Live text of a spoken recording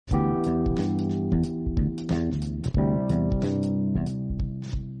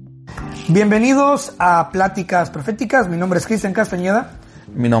Bienvenidos a Pláticas Proféticas. Mi nombre es Cristian Castañeda.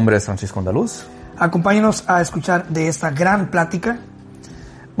 Mi nombre es Francisco Andaluz. Acompáñenos a escuchar de esta gran plática.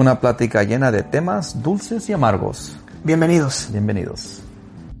 Una plática llena de temas dulces y amargos. Bienvenidos. Bienvenidos.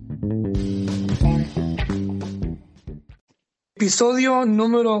 Episodio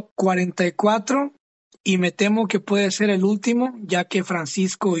número 44 y me temo que puede ser el último, ya que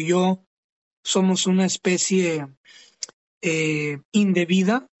Francisco y yo somos una especie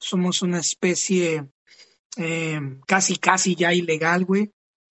indebida, somos una especie casi ya ilegal, güey,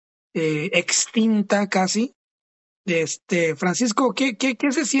 extinta casi. Francisco, ¿qué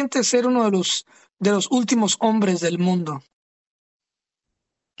se siente ser uno de los últimos hombres del mundo?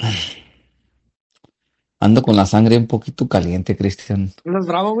 Ando con la sangre un poquito caliente, Cristian. ¿Eres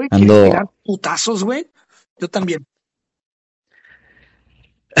bravo, güey? ¿Quieres Ando. tirar putazos, güey? Yo también.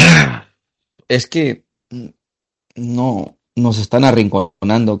 Es que no nos están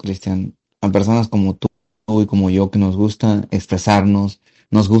arrinconando, Cristian, a personas como tú y como yo, que nos gusta expresarnos,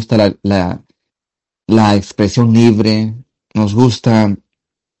 nos gusta la expresión libre, nos gusta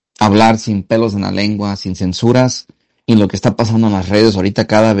hablar sin pelos en la lengua, sin censuras, y lo que está pasando en las redes ahorita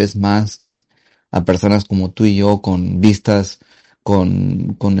cada vez más a personas como tú y yo con vistas,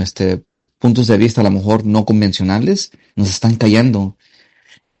 con puntos de vista a lo mejor no convencionales, nos están callando.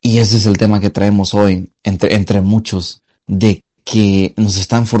 Y ese es el tema que traemos hoy, entre muchos, de que nos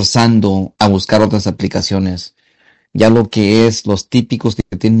están forzando a buscar otras aplicaciones. Ya lo que es los típicos que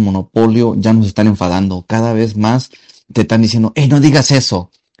tienen monopolio ya nos están enfadando. Cada vez más te están diciendo, no digas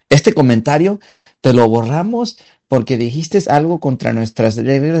eso. Este comentario te lo borramos porque dijiste algo contra nuestras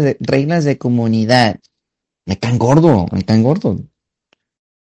reglas de comunidad. Me caen gordo, me caen gordo.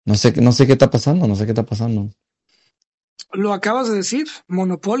 No sé qué está pasando, no sé qué está pasando. Lo acabas de decir,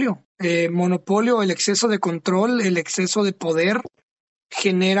 monopolio. Monopolio, el exceso de control, el exceso de poder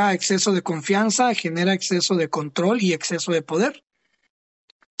genera exceso de confianza, genera exceso de control y exceso de poder.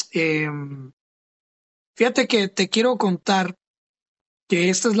 Fíjate que te quiero contar que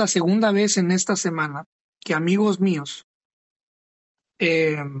esta es la segunda vez en esta semana que amigos míos,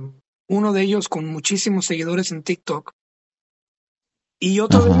 uno de ellos con muchísimos seguidores en TikTok y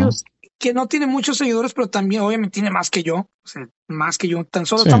otro de Ajá. ellos que no tiene muchos seguidores, pero también obviamente tiene más que yo, o sea, más que yo, tan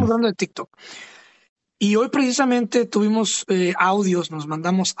solo Sí. estamos hablando de TikTok. Y hoy precisamente tuvimos audios, nos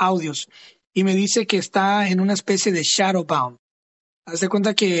mandamos audios y me dice que está en una especie de shadowbound. Haz de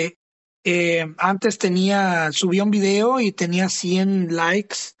cuenta que antes subía un video y tenía 100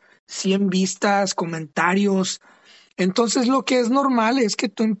 likes, 100 vistas, comentarios. Entonces lo que es normal es que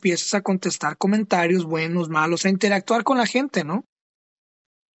tú empieces a contestar comentarios buenos, malos, a interactuar con la gente, ¿no?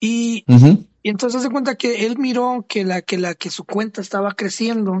 Y, Ujú. y entonces haz de cuenta que él miró que su cuenta estaba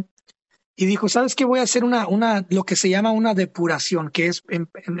creciendo y dijo, ¿sabes qué? Voy a hacer lo que se llama una depuración, que es,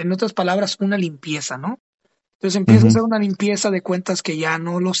 en otras palabras, una limpieza, ¿no? Entonces empieza a hacer Ujú. una limpieza de cuentas que ya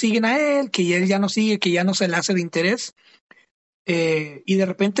no lo siguen a él, que él ya no sigue, que ya no se le hace de interés. Y de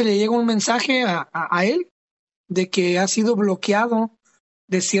repente le llega un mensaje a él de que ha sido bloqueado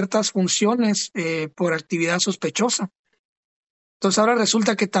de ciertas funciones por actividad sospechosa. Entonces ahora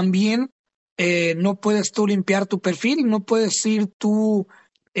resulta que también no puedes tú limpiar tu perfil, no puedes ir tú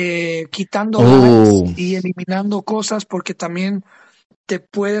quitando likes y eliminando cosas porque también te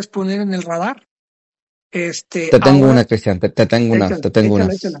puedes poner en el radar. Te tengo Ahora, una, Cristian, te tengo una, échala, te tengo una.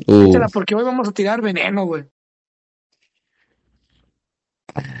 échala, échala, échala, porque hoy vamos a tirar veneno, güey.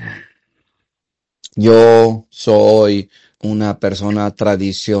 Yo soy una persona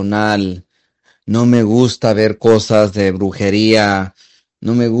tradicional. No me gusta ver cosas de brujería.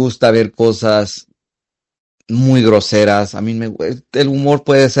 No me gusta ver cosas muy groseras. A mí el humor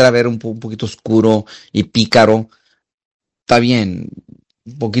puede ser a ver un poquito oscuro y pícaro. Está bien,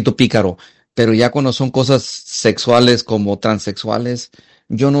 un poquito pícaro. Pero ya cuando son cosas sexuales como transexuales,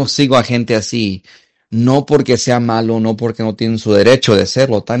 yo no sigo a gente así. No porque sea malo, no porque no tienen su derecho de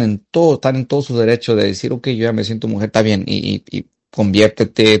serlo. Están en todo su derecho de decir, ok, yo ya me siento mujer, está bien. Y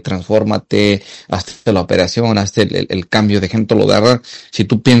conviértete, transfórmate, hazte la operación, hazte el cambio de género, lo dará. Si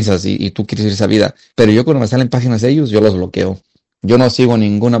tú piensas y tú quieres ir esa vida. Pero yo cuando me salen páginas de ellos, yo los bloqueo. Yo no sigo a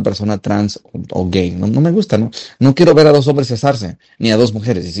ninguna persona trans o gay. No me gusta, ¿no? No quiero ver a dos hombres cesarse, ni a dos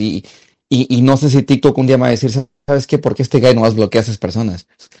mujeres. Y no sé si TikTok un día me va a decir, ¿sabes qué? ¿Por qué este gay no más bloquea a esas personas?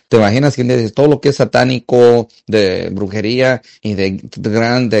 ¿Te imaginas que un día dices, todo lo que es satánico, de brujería y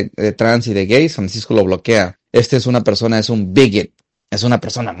de trans y de gays, Francisco lo bloquea? Este es una persona, es un bigot, es una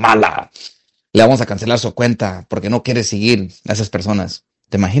persona mala. Le vamos a cancelar su cuenta porque no quiere seguir a esas personas.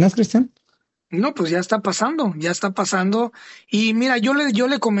 ¿Te imaginas, Cristian? No, pues ya está pasando, ya está pasando. Y mira, yo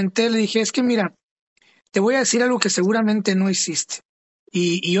le comenté, le dije, es que mira, te voy a decir algo que seguramente no hiciste.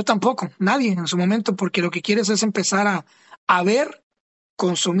 Y yo tampoco, nadie en su momento, porque lo que quieres es empezar a ver,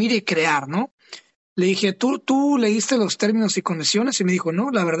 consumir y crear, ¿no? Le dije, ¿tú leíste los términos y condiciones? Y me dijo,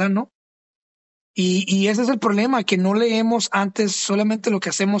 no, la verdad no. Y ese es el problema, que no leemos antes, solamente lo que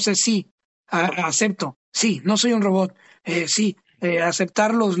hacemos es sí, acepto, sí, no soy un robot, sí,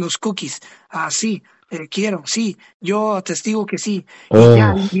 aceptar los cookies, sí, quiero, sí, yo atestigo que sí, y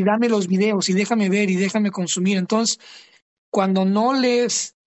ya, Oh, y dame los videos, y déjame ver, y déjame consumir. Entonces, cuando no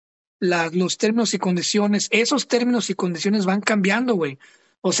lees los términos y condiciones, esos términos y condiciones van cambiando, güey.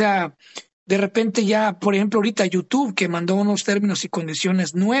 O sea, de repente ya, por ejemplo, ahorita YouTube que mandó unos términos y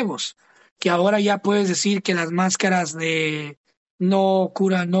condiciones nuevos, que ahora ya puedes decir que las máscaras de no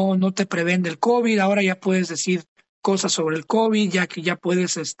cura, no te prevén del COVID, ahora ya puedes decir cosas sobre el COVID, ya que ya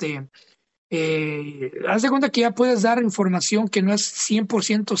puedes, haz de cuenta que ya puedes dar información que no es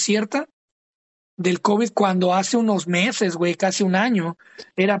 100% cierta del COVID cuando hace unos meses, güey, casi un año, ujú.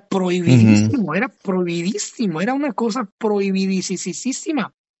 era prohibidísimo, era una cosa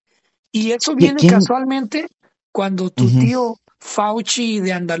prohibidísima. Y eso ¿Qui- viene ¿Quién? casualmente cuando tu Ujú. tío Fauci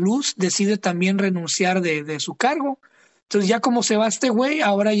de Andaluz decide también renunciar de su cargo. Entonces ya como se va este güey,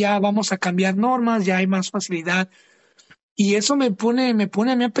 ahora ya vamos a cambiar normas, ya hay más facilidad. Y eso me pone a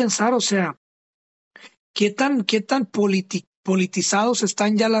mí a pensar, o sea, ¿qué tan politizados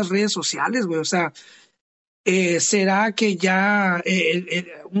están ya las redes sociales, güey? O sea, ¿será que ya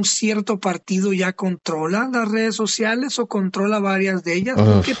un cierto partido ya controla las redes sociales o controla varias de ellas?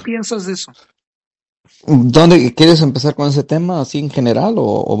 ¿Tú qué Uf. piensas de eso? ¿Dónde quieres empezar con ese tema, así en general,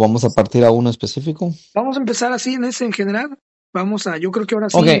 o vamos a partir a uno específico? Vamos a empezar así en general. Yo creo que ahora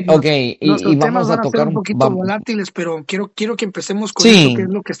Ok, sí ok, y nuestros temas vamos van a a ser tocar un poquito volátiles, pero quiero que empecemos con esto, que es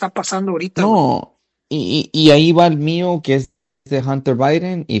Sí, lo que está pasando ahorita, güey. no, y ahí va el mío, que es de Hunter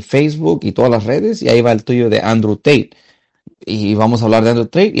Biden y Facebook y todas las redes, y ahí va el tuyo de Andrew Tate. Y vamos a hablar de Andrew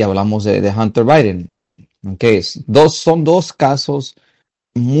Tate y hablamos de Hunter Biden. Ok, son dos casos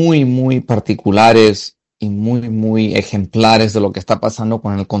muy, muy particulares y muy, muy ejemplares de lo que está pasando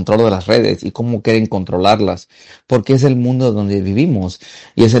con el control de las redes y cómo quieren controlarlas, porque es el mundo donde vivimos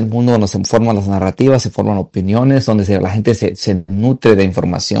y es el mundo donde se forman las narrativas, se forman opiniones, donde la gente se nutre de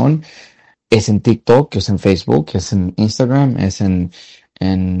información. Es en TikTok, es en Facebook, es en Instagram, es en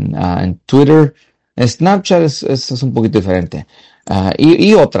Twitter. Snapchat es un poquito diferente.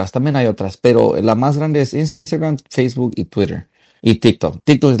 Y otras, también hay otras, pero la más grande es Instagram, Facebook y Twitter. Y TikTok.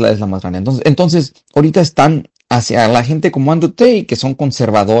 TikTok es la más grande. Entonces, ahorita están hacia la gente como Andrew Tate, que son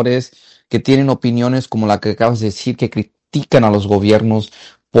conservadores, que tienen opiniones como la que acabas de decir, que critican a los gobiernos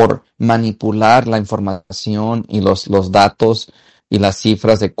por manipular la información y los datos y las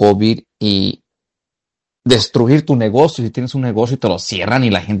cifras de COVID y destruir tu negocio. Si tienes un negocio y te lo cierran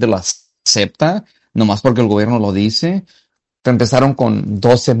y la gente lo acepta, nomás porque el gobierno lo dice. Te empezaron con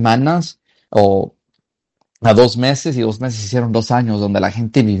 2 semanas o a 2 meses y 2 meses hicieron 2 años donde la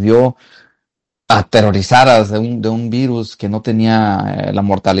gente vivió aterrorizadas de un virus que no tenía la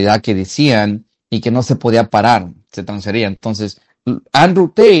mortalidad que decían y que no se podía parar, se transfería. Entonces, Andrew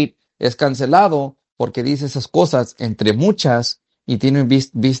Tate es cancelado porque dice esas cosas entre muchas y tiene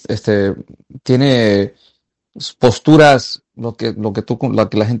posturas, lo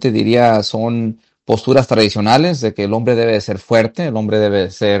que la gente diría son posturas tradicionales de que el hombre debe de ser fuerte, el hombre debe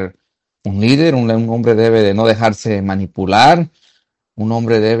de ser un líder, un hombre debe de no dejarse manipular, un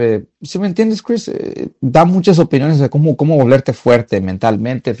hombre debe, si me entiendes, Chris, da muchas opiniones de cómo volverte fuerte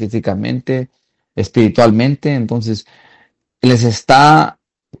mentalmente, físicamente, espiritualmente. Entonces, les está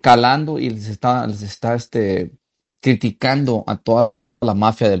calando y les está criticando a toda la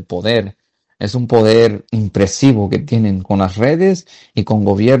mafia del poder. Es un poder impresivo que tienen con las redes y con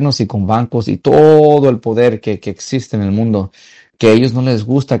gobiernos y con bancos y todo el poder que existe en el mundo, que a ellos no les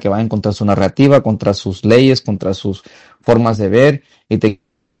gusta que vayan contra su narrativa, contra sus leyes, contra sus formas de ver y te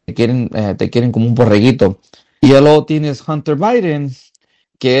quieren como un borreguito. Y ya luego tienes Hunter Biden,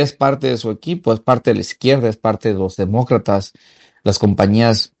 que es parte de su equipo, es parte de la izquierda, es parte de los demócratas, las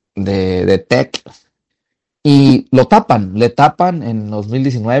compañías de tech, y le tapan en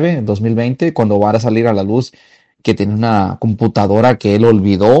 2019, en 2020, cuando van a salir a la luz que tiene una computadora que él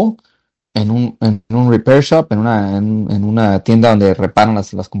olvidó en un repair shop, en una tienda donde reparan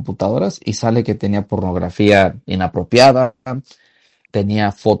las computadoras, y sale que tenía pornografía inapropiada,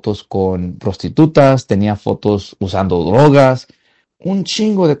 tenía fotos con prostitutas, tenía fotos usando drogas, un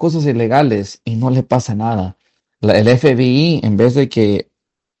chingo de cosas ilegales y no le pasa nada. El FBI, en vez de que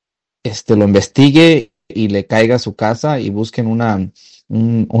lo investigue y le caiga a su casa y busquen una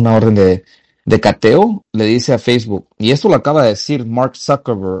orden de cateo, le dice a Facebook, y esto lo acaba de decir Mark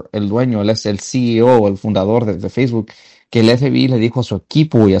Zuckerberg, el dueño, él es el CEO, el fundador de Facebook, que el FBI le dijo a su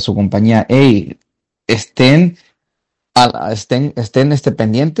equipo y a su compañía, hey, estén, estén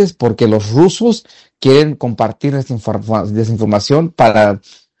pendientes porque los rusos quieren compartir desinformación para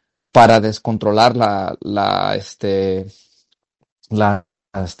descontrolar las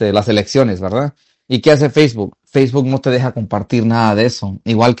elecciones, ¿verdad? ¿Y qué hace Facebook? Facebook no te deja compartir nada de eso,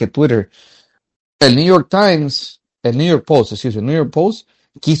 igual que Twitter. El New York Post, el New York Post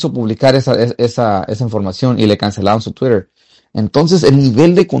quiso publicar esa información y le cancelaron su Twitter. Entonces, el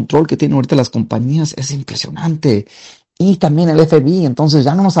nivel de control que tienen ahorita las compañías es impresionante. Y también el FBI, entonces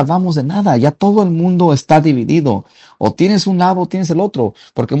ya no nos salvamos de nada, ya todo el mundo está dividido. O tienes un lado o tienes el otro,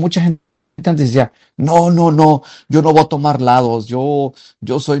 porque mucha gente antes decía, no, no, no, yo no voy a tomar lados, yo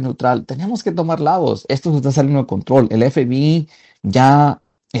soy neutral. Tenemos que tomar lados, esto se está saliendo de control. El FBI ya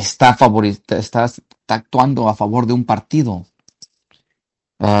está actuando a favor de un partido.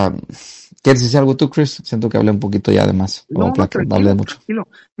 Ah, ¿Quieres decir algo tú, Chris? Siento que hablé un poquito ya de más, o No, no, hablé tranquilo, mucho. tranquilo.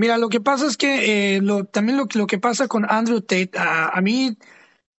 Mira, lo que pasa es que también lo que pasa con Andrew Tate, a mí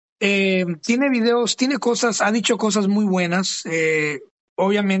tiene videos, tiene cosas, ha dicho cosas muy buenas.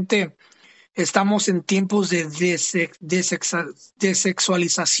 Obviamente estamos en tiempos de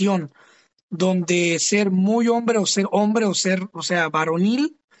desexualización, donde ser muy hombre o ser, o sea,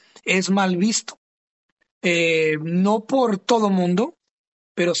 varonil es mal visto. No por todo mundo,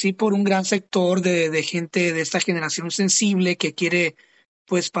 pero sí por un gran sector de gente de esta generación sensible que quiere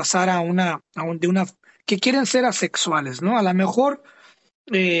pues pasar de una, que quieren ser asexuales, ¿no? A lo mejor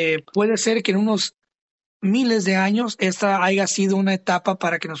puede ser que en unos miles de años esta haya sido una etapa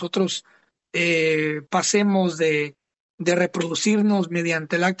para que nosotros pasemos de reproducirnos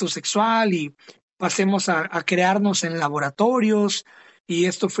mediante el acto sexual y pasemos a crearnos en laboratorios. Y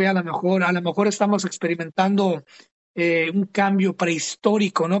esto fue a lo mejor estamos experimentando un cambio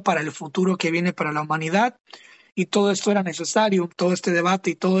prehistórico, ¿no? Para el futuro que viene para la humanidad. Y todo esto era necesario, todo este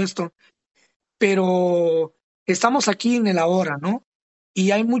debate y todo esto. Pero estamos aquí en el ahora, ¿no?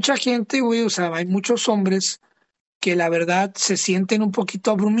 Y hay mucha gente, güey, o sea, hay muchos hombres que la verdad se sienten un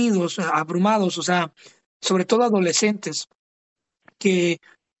poquito abrumados, o sea, sobre todo adolescentes, que,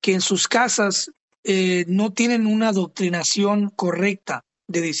 que en sus casas no tienen una adoctrinación correcta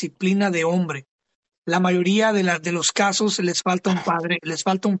de disciplina de hombre. La mayoría de los casos les falta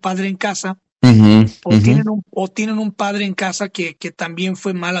un padre en casa Ujú, ujú, o tienen un padre en casa que también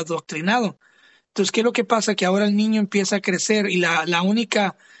fue mal adoctrinado. Entonces, ¿qué es lo que pasa? Que ahora el niño empieza a crecer y la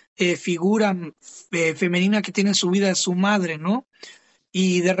única figura femenina que tiene en su vida es su madre, ¿no?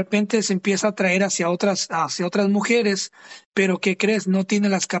 Y de repente se empieza a atraer hacia otras mujeres, pero ¿qué crees? No tiene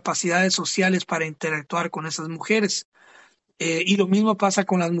las capacidades sociales para interactuar con esas mujeres. Y lo mismo pasa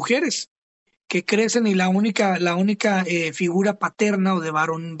con las mujeres que crecen y la única figura paterna o de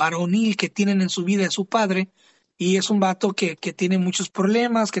varonil que tienen en su vida es su padre, y es un vato que tiene muchos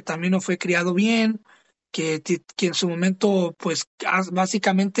problemas, que también no fue criado bien, que en su momento, pues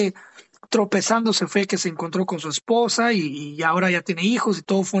básicamente tropezándose fue que se encontró con su esposa y ahora ya tiene hijos y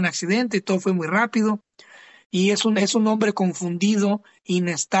todo fue un accidente y todo fue muy rápido. Y es un hombre confundido,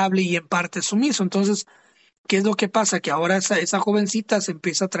 inestable y en parte sumiso. Entonces, ¿qué es lo que pasa? Que ahora esa jovencita se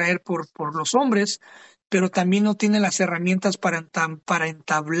empieza a atraer por los hombres, pero también no tiene las herramientas para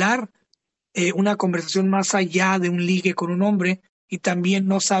entablar una conversación más allá de un ligue con un hombre y también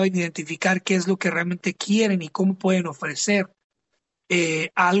no saben identificar qué es lo que realmente quieren y cómo pueden ofrecer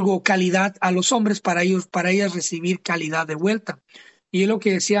algo calidad a los hombres para ellas recibir calidad de vuelta. Y es lo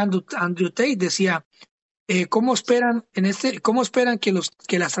que decía Andrew Tate, decía, cómo esperan que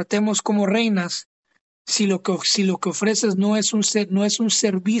las tratemos como reinas si lo que ofreces no es un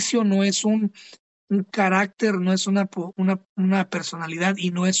servicio, no es un carácter, no es una personalidad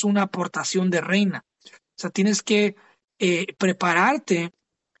y no es una aportación de reina? O sea, tienes que prepararte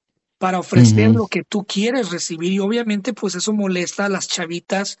para ofrecer ujú, lo que tú quieres recibir y obviamente pues eso molesta a las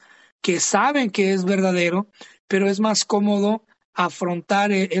chavitas que saben que es verdadero, pero es más cómodo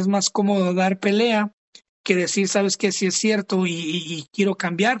afrontar, es más cómodo dar pelea que decir, sabes que sí es cierto y quiero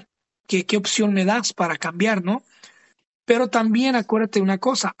cambiar. ¿Qué opción me das para cambiar, no? Pero también acuérdate de una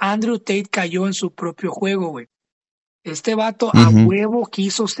cosa, Andrew Tate cayó en su propio juego, güey. Este vato a ujú. huevo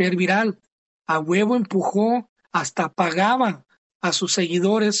quiso ser viral, a huevo empujó, hasta pagaba a sus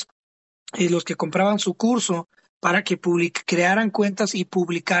seguidores y los que compraban su curso para que crearan cuentas y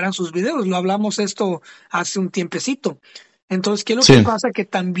publicaran sus videos. Lo hablamos esto hace un tiempecito. Entonces, ¿qué es lo que Sí. pasa? Que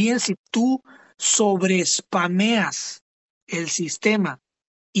también si tú sobrespameas el sistema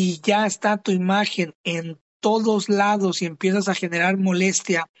y ya está tu imagen en todos lados y empiezas a generar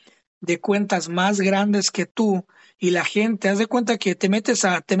molestia de cuentas más grandes que tú y la gente, haz de cuenta que te metes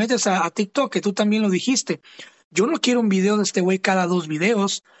a TikTok, que tú también lo dijiste. Yo no quiero un video de este güey cada 2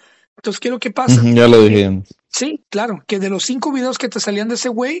 videos. Entonces, ¿qué es lo que pasa? Ujú, ya lo Que, dijimos. sí, claro, que de los 5 videos que te salían de ese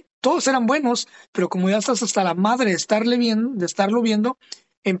güey, todos eran buenos, pero como ya estás hasta la madre de estarlo viendo,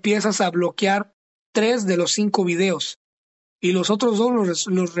 empiezas a bloquear 3 de los 5 videos y los otros dos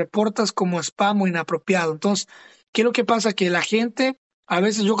los reportas como spam o inapropiado. Entonces, ¿qué es lo que pasa? Que la gente, a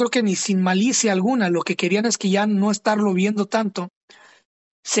veces yo creo que ni sin malicia alguna, lo que querían es que ya no estarlo viendo tanto.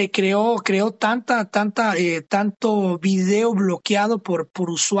 Creó tanto video bloqueado por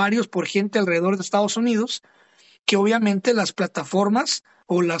usuarios, por gente alrededor de Estados Unidos, que obviamente las plataformas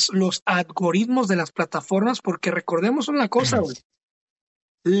o los algoritmos de las plataformas, porque recordemos una cosa, güey,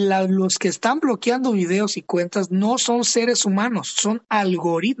 los que están bloqueando videos y cuentas no son seres humanos, son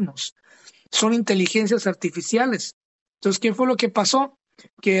algoritmos, son inteligencias artificiales. Entonces, ¿qué fue lo que pasó?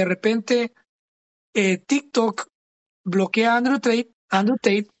 Que de repente TikTok bloquea a Andrew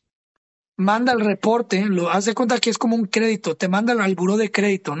Tate, manda el reporte, lo hace cuenta que es como un crédito, te manda al buró de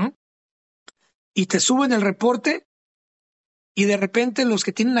crédito, ¿no? Y te suben el reporte y de repente los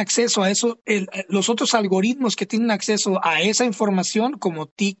que tienen acceso a eso, los otros algoritmos que tienen acceso a esa información,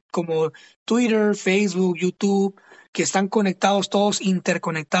 como Twitter, Facebook, YouTube, que están conectados, todos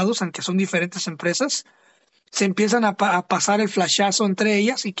interconectados, aunque son diferentes empresas, se empiezan a pasar el flashazo entre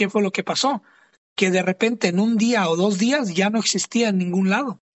ellas. ¿Y qué fue lo que pasó? Que de repente en un día o 2 días ya no existía en ningún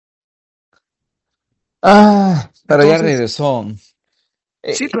lado. Pero ya Entonces, regresó.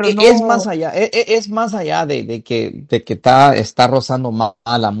 sí, pero Es más no, allá, es más allá de que está rozando mal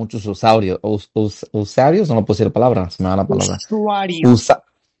a muchos usuarios, no lo puedo decir la palabra, se me va la palabra. usuarios.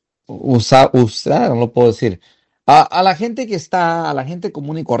 Usa, no lo puedo decir. A la gente a la gente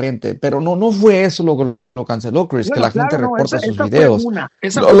común y corriente, pero no fue eso lo que lo canceló, Chris, que Bueno, la gente claro, no, esa, reporta sus esa fue videos. una,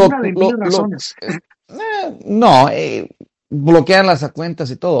 esa Lo, fue lo, una de mil lo, lo- razones. no, bloquean las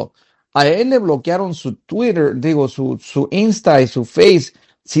cuentas y todo. A él le bloquearon su Twitter, digo, su Insta y su Face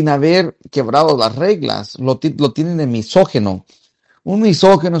sin haber quebrado las reglas. Lo tienen de misógeno. Un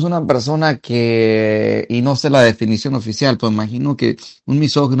misógino es una persona que, y no sé la definición oficial, pero imagino que un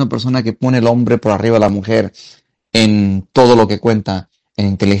misógino es una persona que pone el hombre por arriba de la mujer en todo lo que cuenta, en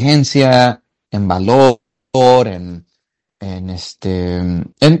inteligencia, en valor, en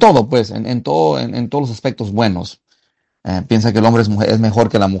todo, pues, en todo, en todos los aspectos buenos. Piensa que el hombre es mejor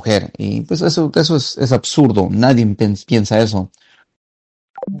que la mujer. Y pues eso es absurdo. Nadie piensa eso.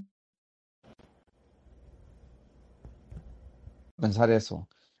 Pensar eso.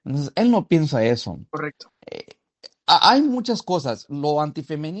 Entonces, él no piensa eso. Correcto. Eh, Hay muchas cosas. Lo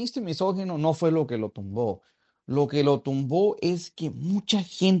antifeminista y misógino no fue lo que lo tumbó. Lo que lo tumbó es que mucha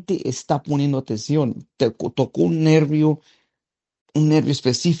gente está poniendo atención. Tocó un nervio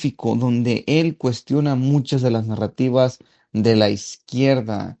específico donde él cuestiona muchas de las narrativas de la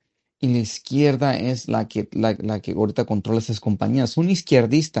izquierda. Y la izquierda es la que ahorita controla esas compañías. Son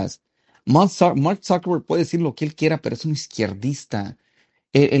izquierdistas. Mark Zuckerberg puede decir lo que él quiera, pero es un izquierdista.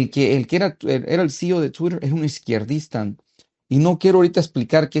 El que era el CEO de Twitter es un izquierdista. Y no quiero ahorita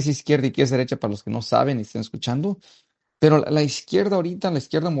explicar qué es izquierda y qué es derecha para los que no saben y estén escuchando, pero la izquierda ahorita, la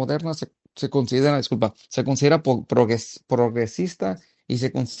izquierda moderna, se considera, disculpa, se considera progresista y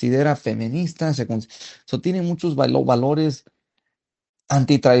se considera feminista, tiene muchos valores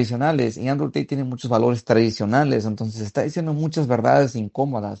antitradicionales y Andrew Tate tiene muchos valores tradicionales, entonces está diciendo muchas verdades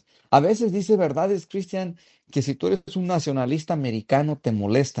incómodas. A veces dice verdades, Cristian, que si tú eres un nacionalista americano te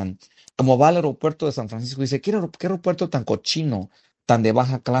molestan. Como va al aeropuerto de San Francisco, dice, qué aeropuerto tan cochino, tan de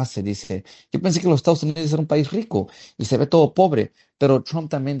baja clase? Dice, yo pensé que los Estados Unidos era un país rico y se ve todo pobre, pero Trump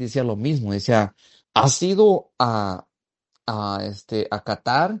también decía lo mismo, decía, ¿has ido a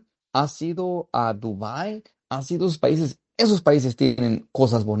Qatar? ¿Has ido a Dubái? ¿Has ido a esos países tienen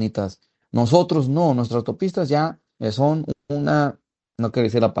cosas bonitas. Nosotros no, nuestras autopistas ya son no quiero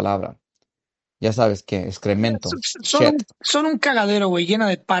decir la palabra, ya sabes qué, excremento, Son shit. son un cagadero, güey, llena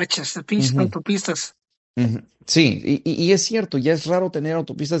de parches, de pinches Ujú, autopistas. ujú. Sí, y es cierto, ya es raro tener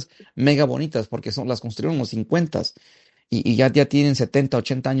autopistas mega bonitas porque las construyeron en los 50 y ya tienen 70,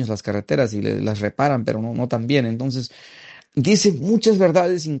 80 años las carreteras y las reparan, pero no tan bien. Entonces, dice muchas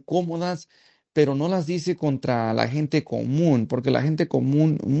verdades incómodas, pero no las dice contra la gente común, porque la gente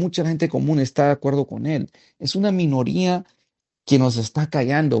común, mucha gente común está de acuerdo con él. Es una minoría que nos está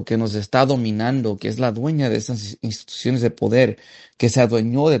callando, que nos está dominando, que es la dueña de esas instituciones de poder, que se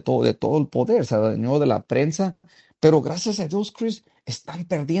adueñó de todo el poder, se adueñó de la prensa, pero gracias a Dios, Chris, están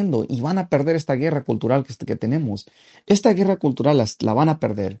perdiendo y van a perder esta guerra cultural que tenemos. Esta guerra cultural la van a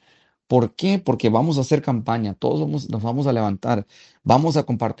perder ¿Por qué? Porque vamos a hacer campaña, nos vamos a levantar, vamos a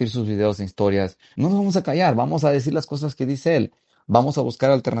compartir sus videos e historias, no nos vamos a callar, vamos a decir las cosas que dice él, vamos a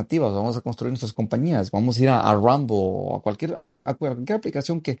buscar alternativas, vamos a construir nuestras compañías, vamos a ir a Rumble o a cualquier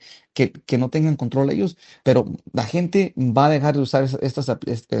aplicación que no tengan control ellos, pero la gente va a dejar de usar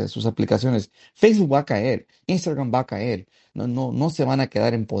sus aplicaciones. Facebook va a caer, Instagram va a caer, no se van a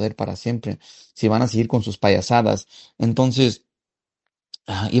quedar en poder para siempre si van a seguir con sus payasadas. Entonces,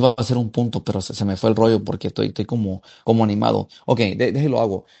 iba a ser un punto, pero se me fue el rollo porque estoy como animado. Ok, déjelo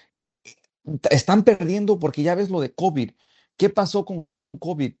hago. Están perdiendo porque ya ves lo de COVID. ¿Qué pasó con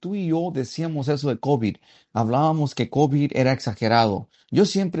COVID? Tú y yo decíamos eso de COVID. Hablábamos que COVID era exagerado. Yo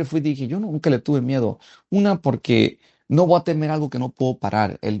siempre dije, yo nunca le tuve miedo. Una, porque no voy a temer algo que no puedo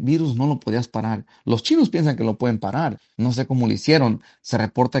parar. El virus no lo podías parar. Los chinos piensan que lo pueden parar. No sé cómo lo hicieron. Se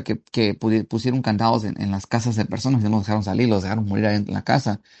reporta que pusieron candados en las casas de personas y no los dejaron salir, los dejaron morir ahí en la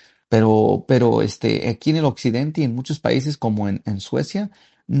casa. Pero aquí en el occidente y en muchos países como en Suecia,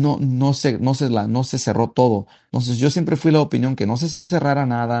 no se cerró todo. Entonces yo siempre fui la opinión que no se cerrara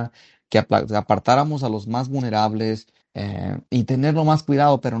nada, que apartáramos a los más vulnerables y tenerlo más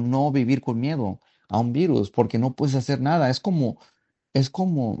cuidado, pero no vivir con miedo a un virus, porque no puedes hacer nada.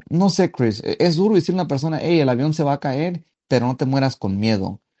 No sé, Chris, es duro decirle a una persona, hey, el avión se va a caer, pero no te mueras con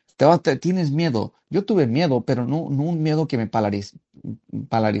miedo. Tienes miedo. Yo tuve miedo, pero no un miedo que me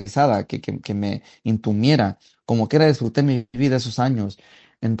polarizada, que me intumiera, como que era disfruté mi vida esos años.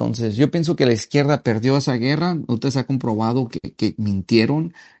 Entonces, yo pienso que la izquierda perdió esa guerra. Usted se ha comprobado que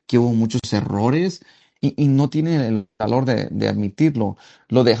mintieron, que hubo muchos errores y no tienen el valor de admitirlo.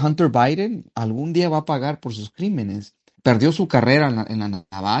 Lo de Hunter Biden algún día va a pagar por sus crímenes. Perdió su carrera en la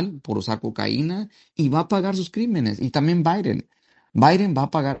naval por usar cocaína y va a pagar sus crímenes. Y también Biden. Biden va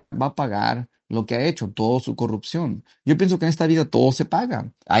a pagar lo que ha hecho, toda su corrupción. Yo pienso que en esta vida todo se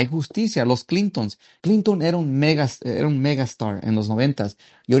paga. Hay justicia. Los Clintons. Clinton era un megastar en los noventas.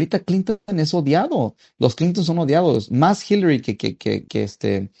 Y ahorita Clinton es odiado. Los Clintons son odiados. Más Hillary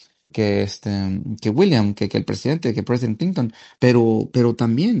que William, que el presidente, que President Clinton. Pero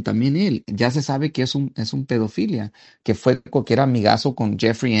también él. Ya se sabe que es un pedofilia, que era amigazo con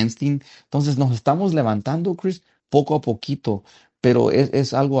Jeffrey Epstein. Entonces nos estamos levantando, Chris, poco a poquito, pero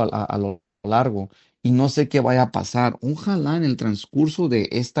es algo a lo largo y no sé qué vaya a pasar. Ojalá en el transcurso de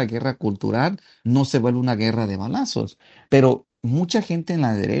esta guerra cultural no se vuelva una guerra de balazos, pero mucha gente en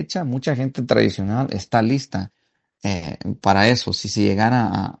la derecha, mucha gente tradicional está lista para eso, si se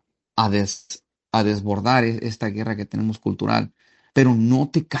llegara a, des- a desbordar esta guerra que tenemos cultural. Pero no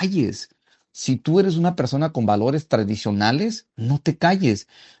te calles. Si tú eres una persona con valores tradicionales, no te calles.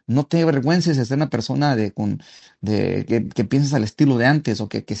 No te avergüences de ser una persona que pienses al estilo de antes o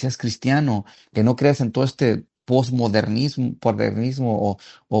que seas cristiano, que no creas en todo este modernismo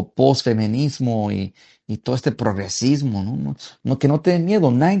o posfeminismo y todo este progresismo, ¿no? Que no te den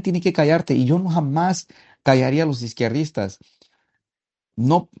miedo, nadie tiene que callarte y yo no jamás callaría a los izquierdistas.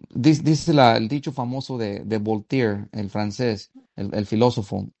 No, dice el dicho famoso de Voltaire, el francés, el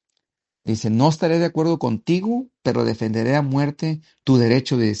filósofo. Dice, no estaré de acuerdo contigo, pero defenderé a muerte tu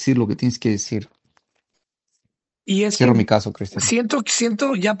derecho de decir lo que tienes que decir. Y es Cierro que mi caso, Cristian.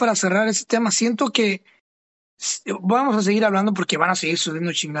 siento, ya para cerrar ese tema, siento que vamos a seguir hablando porque van a seguir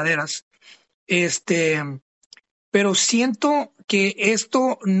subiendo chingaderas. Este, pero siento que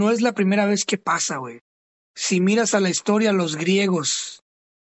esto no es la primera vez que pasa, güey. Si miras a la historia, los griegos,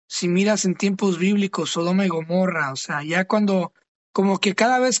 si miras en tiempos bíblicos, Sodoma y Gomorra, o sea, ya cuando, como que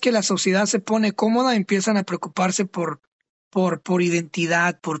cada vez que la sociedad se pone cómoda, empiezan a preocuparse por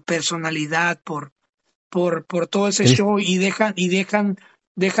identidad, por personalidad, por todo ese Cris- show y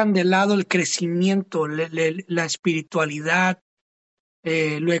dejan de lado el crecimiento, la espiritualidad, lo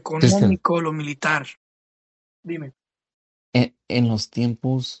Cristian, económico, lo militar. Dime. en los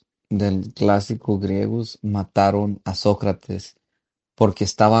tiempos del clásico griegos mataron a Sócrates porque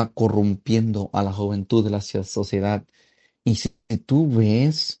estaba corrompiendo a la juventud de la sociedad. Y si tú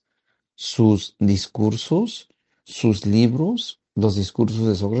ves sus discursos, sus libros, los discursos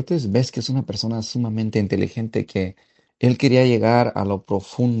de Sócrates, ves que es una persona sumamente inteligente que él quería llegar a lo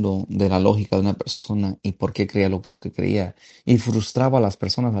profundo de la lógica de una persona y por qué creía lo que creía. Y frustraba a las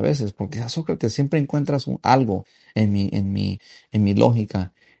personas a veces, porque a Sócrates siempre encuentras algo en mi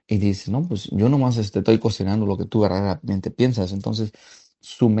lógica. Y dice, no, pues yo nomás estoy cuestionando lo que tú verdaderamente piensas. Entonces,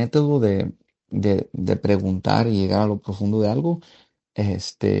 su método de preguntar y llegar a lo profundo de algo,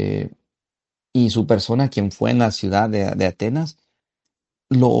 este, y su persona, quien fue en la ciudad de Atenas,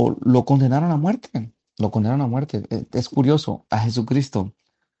 lo condenaron a muerte. Lo condenaron a muerte. Es curioso, a Jesucristo.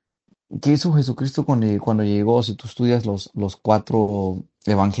 ¿Qué hizo Jesucristo cuando llegó? Si tú estudias los cuatro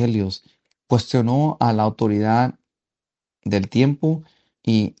evangelios, cuestionó a la autoridad del tiempo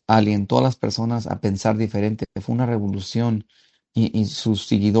y alientó a las personas a pensar diferente. Fue una revolución y sus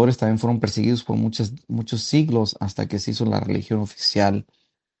seguidores también fueron perseguidos por muchos siglos hasta que se hizo la religión oficial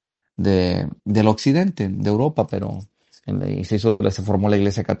del occidente, de Europa, pero y se formó la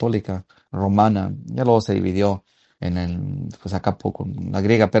Iglesia Católica Romana, ya luego se dividió pues acá poco, la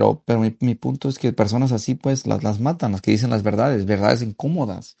griega, pero mi punto es que personas así pues las matan, las que dicen las verdades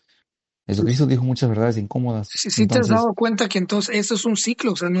incómodas. Jesucristo dijo muchas verdades incómodas, Sí te has entonces, dado cuenta que entonces esto es un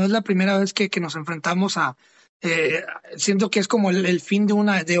ciclo, o sea, no es la primera vez que nos enfrentamos a, eh, siento que es como el fin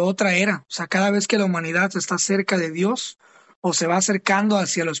de otra era, o sea, cada vez que la humanidad está cerca de Dios o se va acercando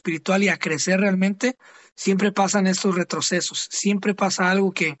hacia lo espiritual y a crecer realmente, siempre pasan estos retrocesos, siempre pasa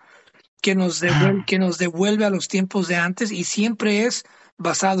algo que nos devuelve a los tiempos de antes y siempre es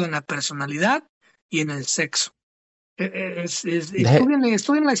basado en la personalidad y en el sexo. de,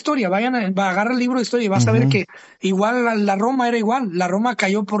 Estudien la historia, agarra el libro de historia y vas a ver ujú. que igual la Roma era igual, la Roma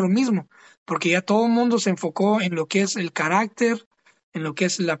cayó por lo mismo, porque ya todo el mundo se enfocó en lo que es el carácter, en lo que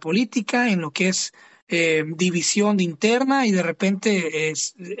es la política, en lo que es división interna y de repente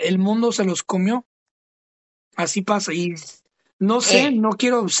el mundo se los comió. Así pasa y no sé, Eh, no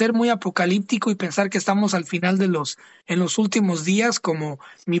quiero ser muy apocalíptico y pensar que estamos al final en los últimos días, como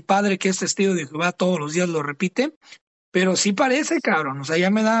mi padre que es testigo de Jehová todos los días lo repite, pero sí parece, cabrón. O sea,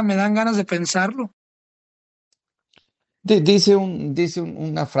 me dan ganas de pensarlo.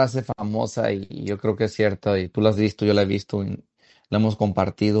 Una frase famosa y yo creo que es cierta y tú la has visto, yo la he visto, la hemos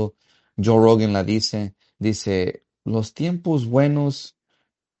compartido. Joe Rogan la dice, los tiempos buenos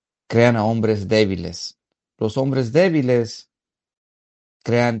crean a hombres débiles. Los hombres débiles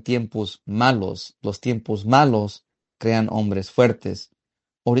crean tiempos malos. Los tiempos malos crean hombres fuertes.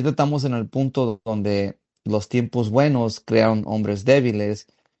 Ahorita estamos en el punto donde los tiempos buenos crean hombres débiles.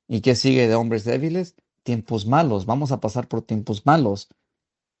 ¿Y qué sigue de hombres débiles? Tiempos malos. Vamos a pasar por tiempos malos.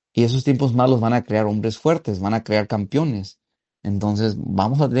 Y esos tiempos malos van a crear hombres fuertes, van a crear campeones. Entonces,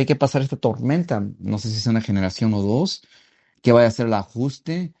 vamos a tener que pasar esta tormenta. No sé si es una generación o dos, que vaya a ser el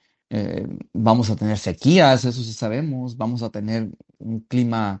ajuste. Vamos a tener sequías, eso sí sabemos. Vamos a tener un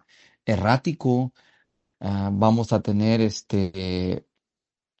clima errático. Vamos a tener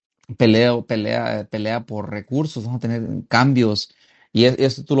pelea por recursos. Vamos a tener cambios. Y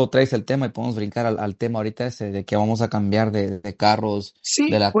eso tú lo traes el tema y podemos brincar al tema ahorita ese de que vamos a cambiar de carros de Sí,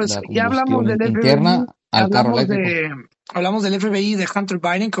 la, de pues la ya hablamos combustión del FBI, interna al carro eléctrico. hablamos del FBI de Hunter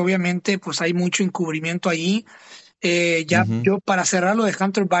Biden, que obviamente pues hay mucho encubrimiento allí. Ya Ujú, yo para cerrar lo de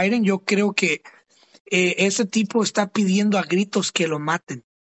Hunter Biden, yo creo que ese tipo está pidiendo a gritos que lo maten.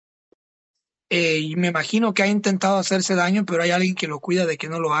 Y me imagino que ha intentado hacerse daño, pero hay alguien que lo cuida de que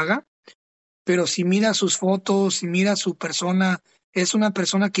no lo haga. Pero si mira sus fotos, si mira su persona, es una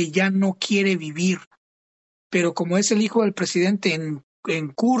persona que ya no quiere vivir. Pero como es el hijo del presidente en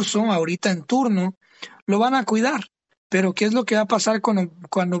curso, ahorita en turno, lo van a cuidar. Pero ¿qué es lo que va a pasar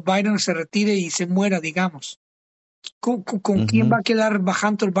cuando Biden se retire y se muera, digamos? ¿Con quién va ujú. a quedar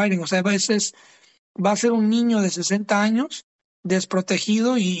Hunter Biden? O sea, va a ser un niño de 60 años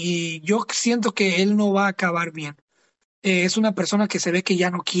desprotegido y yo siento que él no va a acabar bien. Es una persona que se ve que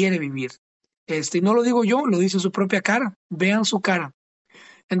ya no quiere vivir. Y no lo digo yo, lo dice su propia cara. Vean su cara.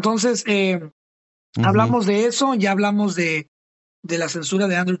 Entonces, Ujú. hablamos de eso, ya hablamos de la censura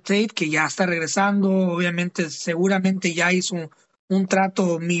de Andrew Tate, que ya está regresando. Obviamente, seguramente ya hizo un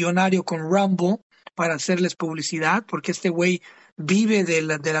trato millonario con Rumble para hacerles publicidad, porque este güey vive de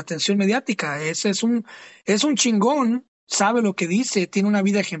la atención mediática. Ese es un chingón, sabe lo que dice, tiene una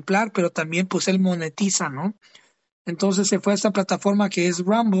vida ejemplar, pero también pues él monetiza, ¿no? Entonces se fue a esta plataforma que es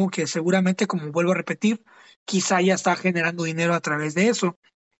Rumble, que seguramente, como vuelvo a repetir, quizá ya está generando dinero a través de eso,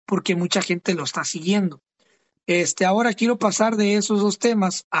 porque mucha gente lo está siguiendo. Ahora quiero pasar de esos dos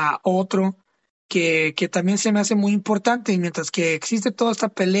temas a otro que también se me hace muy importante, y mientras que existe toda esta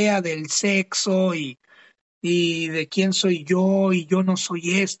pelea del sexo y de quién soy yo y yo no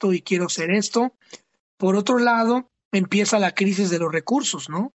soy esto y quiero ser esto, por otro lado empieza la crisis de los recursos,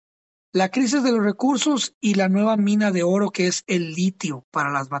 ¿no? La crisis de los recursos y la nueva mina de oro que es el litio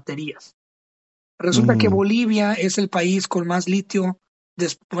para las baterías. Resulta que Mm, Bolivia es el país con más litio,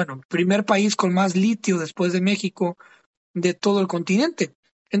 bueno, primer país con más litio después de México de todo el continente.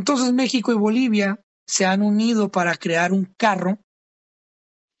 Entonces México y Bolivia se han unido para crear un carro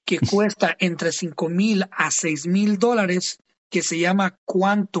que cuesta entre $5,000 a $6,000, que se llama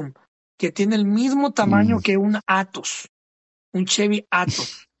Quantum, que tiene el mismo tamaño mm. que un Atos, un Chevy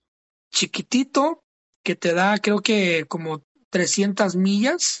Atos, chiquitito, que te da creo que como 300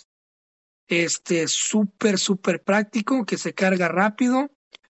 millas súper, súper práctico, que se carga rápido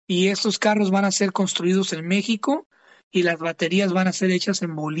y estos carros van a ser construidos en México y las baterías van a ser hechas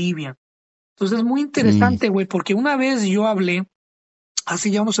en Bolivia. Entonces es muy Mm, interesante, güey, porque una vez yo hablé, hace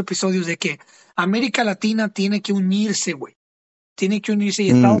ya unos episodios, de que América Latina tiene que unirse, güey. Tiene que unirse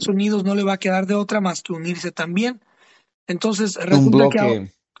y mm, Estados Unidos no le va a quedar de otra más que unirse también. Entonces un bloque.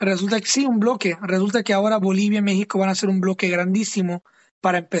 resulta que sí, un bloque. Resulta que ahora Bolivia y México van a ser un bloque grandísimo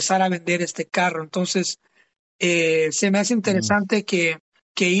para empezar a vender este carro. Entonces, se me hace mm, interesante que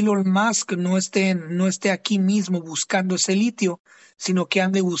Elon Musk no esté aquí mismo buscando ese litio, sino que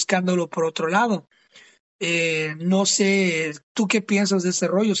ande buscándolo por otro lado. No sé, ¿tú qué piensas de ese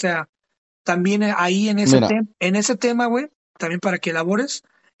rollo? O sea, también ahí Mira, en ese tema, güey, también para que elabores,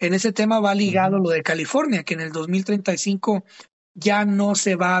 en ese tema va ligado ujú. lo de California, que en el 2035 ya no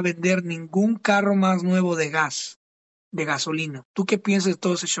se va a vender ningún carro más nuevo de gas, de gasolina. ¿Tú qué piensas de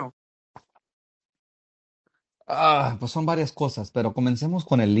todo ese show? Pues son varias cosas, pero comencemos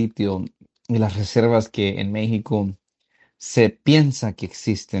con el litio y las reservas que en México se piensa que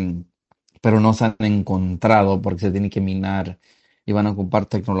existen, pero no se han encontrado porque se tiene que minar y van a ocupar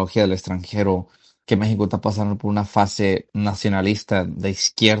tecnología del extranjero, que México está pasando por una fase nacionalista de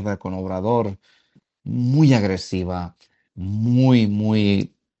izquierda con Obrador muy agresiva,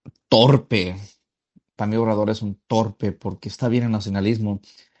 muy torpe. También Obrador es un torpe porque está bien el nacionalismo,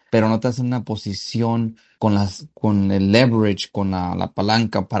 pero no te hace una posición con el leverage, con la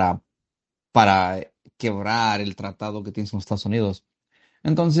palanca para quebrar el tratado que tienes con Estados Unidos.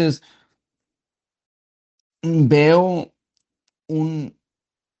 Entonces, veo un,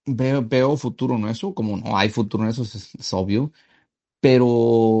 veo futuro en eso, como no hay futuro en eso, es obvio,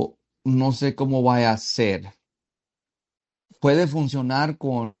 pero no sé cómo vaya a ser. Puede funcionar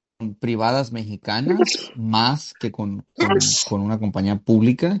con privadas mexicanas más que con una compañía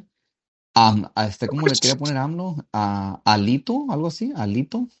pública. ¿Cómo le quería poner AMLO? Alito, algo así,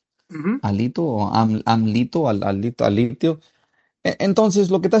 Ujú. Alito o AMLito, al litio. Entonces,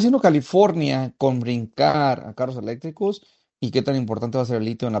 lo que está haciendo California con brincar a carros eléctricos y qué tan importante va a ser el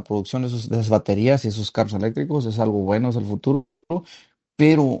litio en la producción de esas baterías y esos carros eléctricos es algo bueno, es el futuro,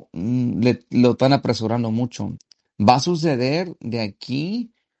 pero lo están apresurando mucho. Va a suceder de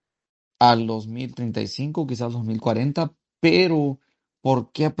aquí al 2035, quizás 2040, pero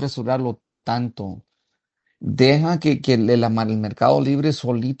 ¿por qué apresurarlo tanto? Deja que el mercado libre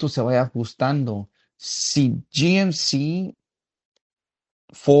solito se vaya ajustando. Si GMC,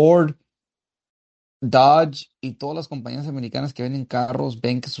 Ford, Dodge y todas las compañías americanas que venden carros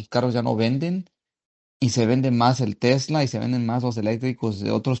ven que sus carros ya no venden y se vende más el Tesla y se venden más los eléctricos de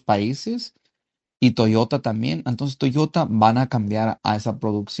otros países y Toyota también, entonces Toyota van a cambiar a esa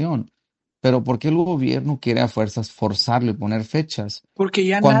producción. Pero ¿por qué el gobierno quiere a fuerzas forzarlo y poner fechas? Porque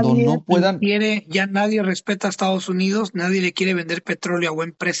ya Cuando nadie no puedan, ya nadie respeta a Estados Unidos, nadie le quiere vender petróleo a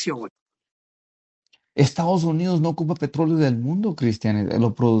buen precio, güey. Estados Unidos no ocupa petróleo del mundo, Cristian,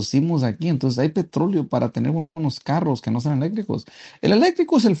 lo producimos aquí, entonces hay petróleo para tener buenos carros que no sean eléctricos. El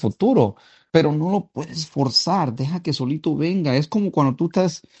eléctrico es el futuro, pero no lo puedes forzar, deja que solito venga. Es como cuando tú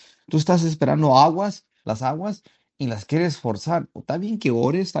estás esperando las aguas, y las quieres forzar. Está bien que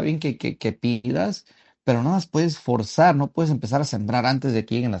ores, está bien que pidas, pero no las puedes forzar, no puedes empezar a sembrar antes de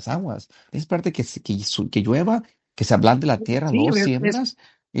que lleguen las aguas. Es parte que llueva, que se ablande la tierra, Sí, luego siembras.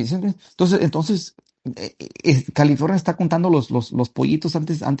 Entonces, California está contando los pollitos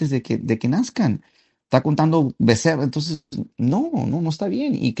antes de que nazcan. Está contando becerros. Entonces, no está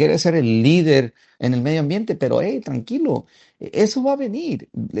bien. Y quiere ser el líder en el medio ambiente, pero hey, tranquilo, eso va a venir.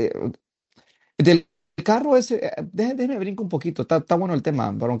 Del carro ese, déjeme brincar un poquito. Está bueno el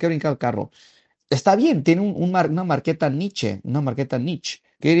tema, pero aunque brincar el carro. Está bien, tiene una marqueta niche.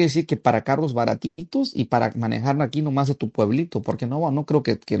 Quiere decir que para carros baratitos y para manejar aquí nomás de tu pueblito, porque no creo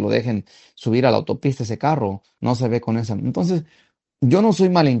que lo dejen subir a la autopista ese carro, no se ve con esa. Entonces, yo no soy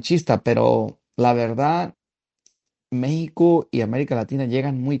malinchista, pero la verdad, México y América Latina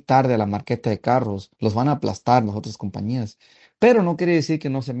llegan muy tarde a la marqueta de carros, los van a aplastar las otras compañías, pero no quiere decir que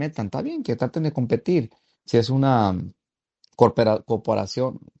no se metan, está bien que traten de competir. Si es una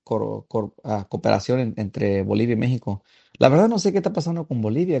cooperación entre Bolivia y México. La verdad no sé qué está pasando con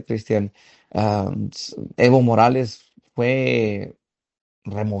Bolivia, Cristian. Evo Morales fue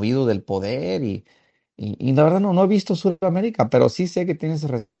removido del poder y la verdad no he visto Sudamérica, pero sí sé que tiene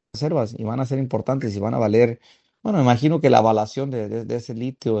esas reservas y van a ser importantes y van a valer. Bueno, me imagino que la avalación de ese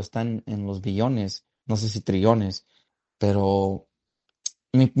litio está en los billones, no sé si trillones, pero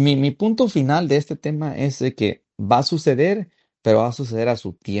mi punto final de este tema es de que va a suceder, pero va a suceder a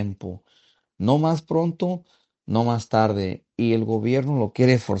su tiempo. No más pronto, no más tarde. Y el gobierno lo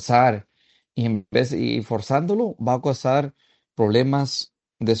quiere forzar. y en vez y forzándolo va a causar problemas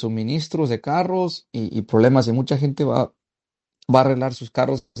de suministros de carros y problemas y mucha gente va a arreglar sus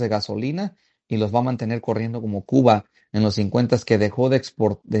carros de gasolina y los va a mantener corriendo como Cuba en los 50 que dejó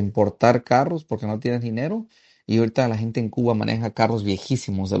de importar carros porque no tiene dinero y ahorita la gente en Cuba maneja carros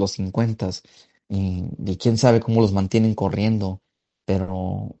viejísimos de los 50 y quién sabe cómo los mantienen corriendo.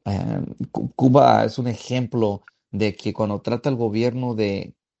 Pero Cuba es un ejemplo de que cuando trata el gobierno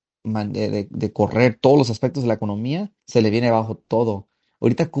de correr todos los aspectos de la economía, se le viene abajo todo.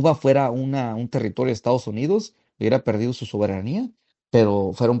 Ahorita Cuba fuera un territorio de Estados Unidos, hubiera perdido su soberanía,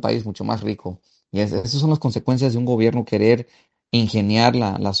 pero fuera un país mucho más rico. Y esas son las consecuencias de un gobierno querer ingeniar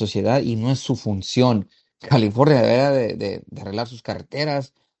la sociedad y no es su función. California debería de arreglar sus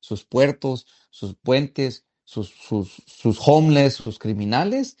carreteras, sus puertos, sus puentes, sus homeless, sus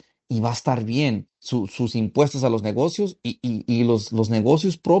criminales, y va a estar bien. Sus impuestos a los negocios y los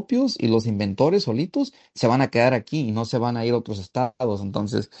negocios propios y los inventores solitos se van a quedar aquí y no se van a ir a otros estados.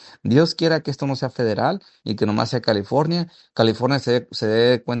 Entonces, Dios quiera que esto no sea federal y que nomás sea California. California se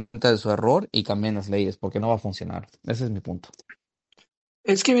dé cuenta de su error y cambien las leyes, porque no va a funcionar. Ese es mi punto.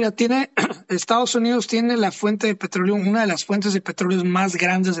 Es que mira, Estados Unidos tiene la fuente de petróleo, una de las fuentes de petróleo más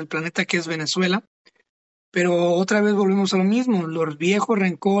grandes del planeta, que es Venezuela. Pero otra vez volvemos a lo mismo, los viejos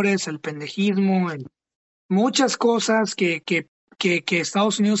rencores, el pendejismo, muchas cosas que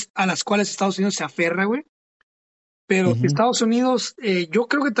Estados Unidos, a las cuales Estados Unidos se aferra, güey. Pero Ujú. Estados Unidos, yo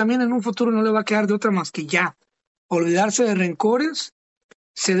creo que también en un futuro no le va a quedar de otra más que ya olvidarse de rencores,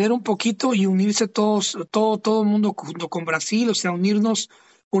 ceder un poquito y unirse todo el mundo junto con Brasil, o sea, unirnos,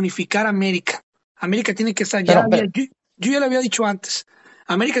 unificar América. América tiene que estar, Pero, pero, yo ya lo había dicho antes,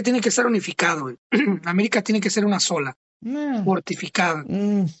 América tiene que estar unificado, güey. América tiene que ser una sola, eh, fortificada.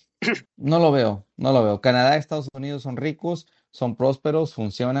 mm, no lo veo, no lo veo. Canadá y Estados Unidos son ricos, son prósperos,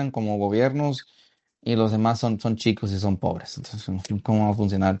 funcionan como gobiernos y los demás son chicos y son pobres. Entonces, ¿cómo va a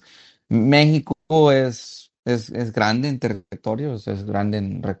funcionar? México es grande en territorio, es grande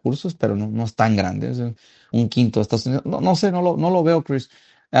en recursos, pero no es tan grande. Es un quinto de Estados Unidos. No sé, no lo veo, Chris.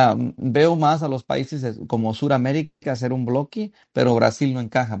 Veo más a los países como Sudamérica ser un bloque, pero Brasil no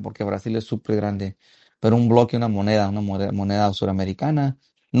encaja porque Brasil es súper grande. Pero un bloque, una moneda suramericana.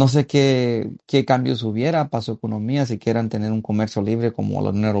 No sé qué cambios hubiera para su economía si quieran tener un comercio libre como la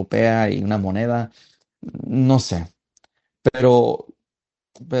Unión Europea y una moneda. No sé, pero,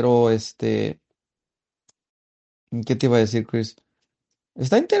 pero, ¿qué te iba a decir, Chris?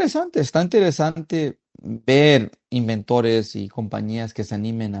 Está interesante ver inventores y compañías que se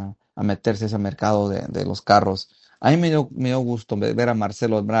animen a meterse a ese mercado de los carros. A mí me dio gusto ver a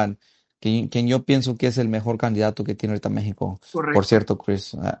Marcelo Ebrard, quien yo pienso que es el mejor candidato que tiene ahorita México, por Correcto. cierto,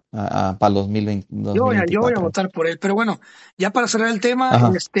 Chris, para el 2020 Yo voy a 2024. votar por él. Pero bueno, ya para cerrar el tema,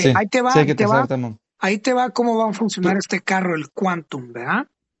 Ajá, sí, ahí te sí va, hay ahí que te tercer va, tema. ahí te va cómo va a funcionar este carro, el Quantum, ¿verdad?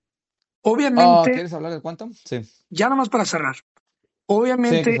 Oh, Obviamente, ¿quieres hablar de Quantum? Sí, ya nomás para cerrar, sí, hay que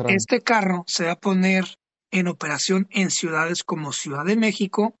obviamente cerrar. este carro se va a poner en operación en ciudades como Ciudad de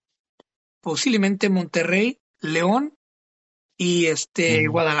México, posiblemente Monterrey, León y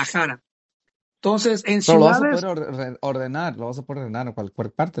Ujú. Guadalajara. Entonces, Pero lo vas a poder ordenar, lo vas a poder ordenar en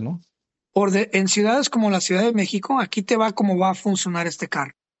cualquier parte, ¿no? en ciudades como la Ciudad de México, aquí te va cómo va a funcionar este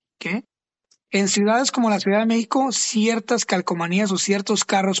carro. ¿Ok? En ciudades como la Ciudad de México, ciertas calcomanías o ciertos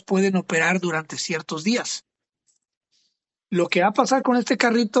carros pueden operar durante ciertos días. Lo que va a pasar con este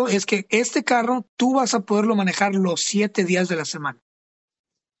carrito es que este carro tú vas a poderlo manejar los 7 días de la semana.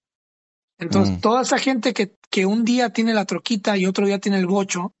 Entonces, Mm. toda esa gente que un día tiene la troquita y otro día tiene el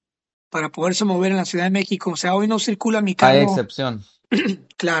bocho para poderse mover en la Ciudad de México, o sea, hoy no circula mi Hay carro, excepción.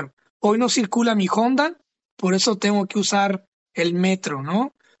 claro, hoy no circula mi Honda, por eso tengo que usar el metro,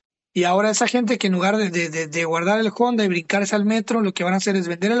 ¿no? Y ahora esa gente que en lugar de guardar el Honda y brincarse al metro, lo que van a hacer es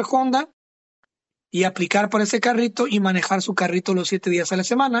vender el Honda y aplicar para ese carrito y manejar su carrito los 7 días a la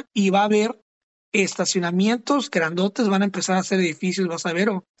semana. Y va a haber estacionamientos grandotes, van a empezar a hacer edificios, vas a ver,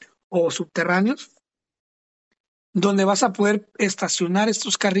 o subterráneos, donde vas a poder estacionar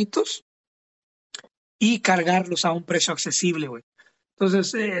estos carritos y cargarlos a un precio accesible, güey.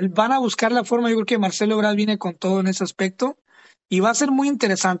 Entonces, van a buscar la forma, yo creo que Marcelo Ebrard viene con todo en ese aspecto y va a ser muy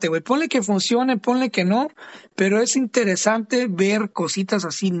interesante, güey. Ponle que funcione, ponle que no, pero es interesante ver cositas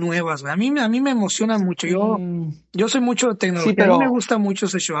así nuevas, güey. A mí me emociona mucho. Yo, Mm, yo soy mucho de sí, tecnología, a mí me pero, gusta mucho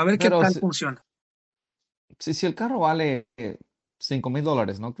ese show, a ver qué pero tal si, funciona. si el carro vale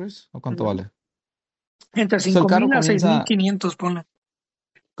 $5,000, ¿no, Chris? ¿O cuánto Ujú. vale? Entre So, el cinco carro mil a seis mil comienza, quinientos ponle.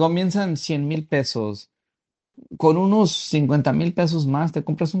 comienza en $100,000. Con unos $50,000 más te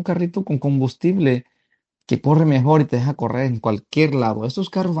compras un carrito con combustible que corre mejor y te deja correr en cualquier lado. Estos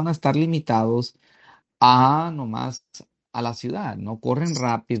carros van a estar limitados a nomás a la ciudad, no corren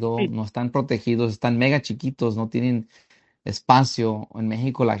rápido, Sí, no están protegidos, están mega chiquitos, no tienen espacio. En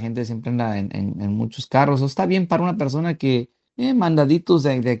México la gente siempre anda en muchos carros. Eso está bien para una persona que mandaditos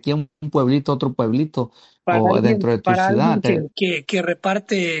de aquí a un pueblito a otro pueblito o dentro de tu para ciudad. alguien que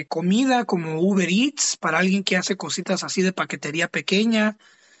reparte comida como Uber Eats, para alguien que hace cositas así de paquetería pequeña.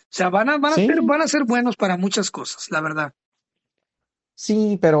 O sea, Sí, van a ser buenos para muchas cosas, la verdad.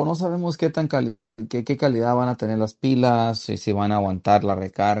 sí, pero no sabemos qué calidad van a tener las pilas, si van a aguantar la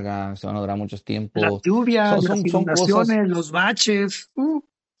recarga, si van a durar muchos Las tiempos. lluvias, las Son cosas. inundaciones, los baches.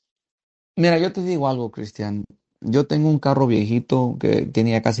 Mira, yo te digo algo, Cristian. Yo tengo un carro viejito que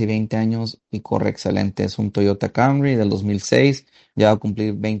tiene ya casi 20 años y corre excelente. Es un Toyota Camry del 2006. Ya va a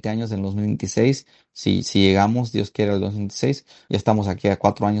cumplir 20 años en el 2026. Si llegamos, Dios quiere, al 2026. Ya estamos aquí a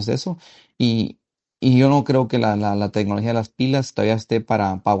 4 años de eso. Y, y yo no creo que la tecnología de las pilas todavía esté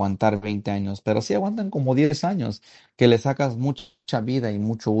para aguantar 20 años. Pero sí aguantan como 10 años, que le sacas mucha vida y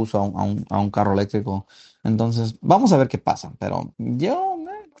mucho uso a un carro eléctrico. Entonces, vamos a ver qué pasa. Pero yo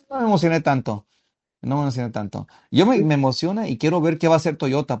no me emocioné tanto. No me emocioné tanto. Me emociona y quiero ver qué va a hacer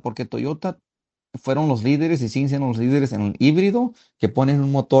Toyota, porque Toyota fueron los líderes y siguen siendo los líderes en el híbrido, que ponen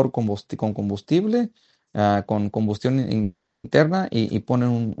un motor con combustible, con combustión interna y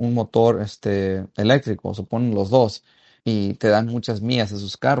ponen un motor eléctrico, o se ponen los dos y te dan muchas millas a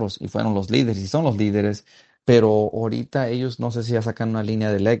sus carros y fueron los líderes y son los líderes, pero ahorita ellos no sé si ya sacan una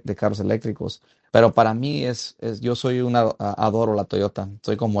línea de carros eléctricos, pero para mí yo soy adoro la Toyota,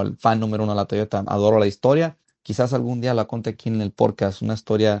 soy como el fan número uno de la Toyota, adoro la historia, quizás algún día la conté aquí en el podcast, una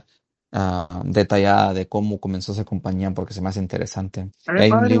historia detallada de cómo comenzó esa compañía porque se me hace interesante. Y Estaría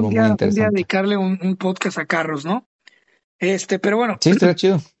hay un padre libro muy un día interesante. dedicarle un podcast a carros, ¿no? Pero bueno, Sí, estaría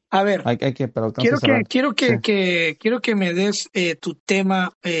chido. a ver, Pero tenemos que cerrar. Sí. quiero que me des tu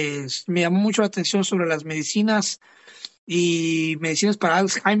tema. Me llamó mucho la atención sobre las medicinas y medicinas para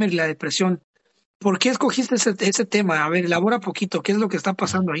Alzheimer y la depresión. ¿Por qué escogiste ese tema? A ver, elabora poquito, ¿qué es lo que está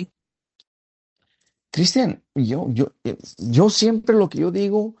pasando ahí? Cristian, yo siempre lo que yo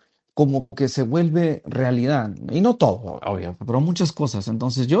digo como que se vuelve realidad. Y no todo, obvio, pero muchas cosas.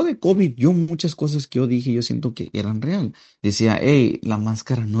 Entonces, yo de COVID, muchas cosas que yo dije, yo siento que eran real. Decía, hey, la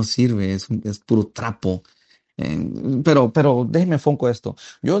máscara no sirve, es puro trapo. Pero déjeme enfoco esto.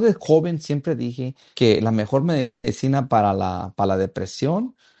 Yo de joven siempre dije que la mejor medicina para la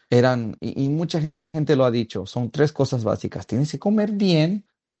depresión y mucha gente lo ha dicho, son tres cosas básicas. Tienes que comer bien,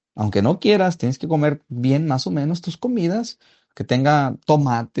 aunque no quieras, tienes que comer bien más o menos tus comidas, que tenga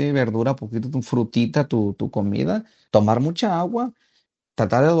tomate, verdura, poquito, tu frutita, tu comida, tomar mucha agua,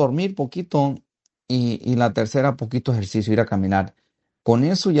 tratar de dormir poquito y la tercera, poquito ejercicio, ir a caminar. Con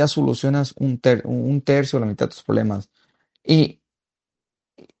eso ya solucionas un tercio, la mitad de tus problemas. Y,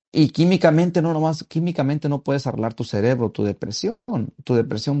 y químicamente, no nomás, químicamente no puedes arreglar tu cerebro, tu depresión. Tu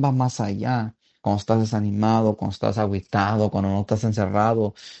depresión va más allá. Cuando estás desanimado, cuando estás agüitado, cuando no estás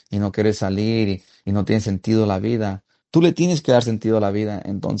encerrado y no quieres salir y no tiene sentido la vida. Tú le tienes que dar sentido a la vida.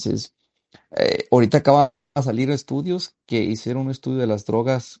 Entonces, ahorita acaba de salir estudios que hicieron un estudio de las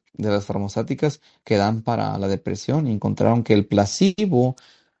drogas, de las farmacéuticas que dan para la depresión y encontraron que el placebo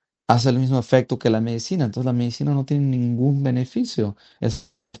hace el mismo efecto que la medicina. Entonces la medicina no tiene ningún beneficio.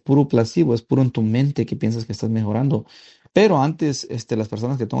 Es puro placebo, es puro en tu mente que piensas que estás mejorando. Pero antes, las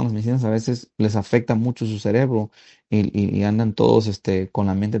personas que toman las medicinas a veces les afecta mucho su cerebro y andan todos, con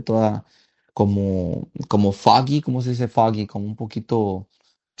la mente toda como foggy, ¿cómo se dice foggy? Como un poquito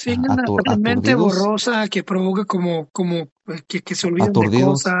Sí, una mente aturdidos, borrosa que provoca que se olviden de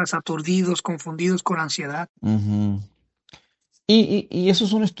aturdidos. cosas, aturdidos, confundidos con ansiedad. Ujú. Y esos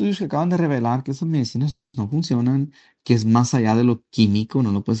son estudios que acaban de revelar que esas medicinas no funcionan, que es más allá de lo químico,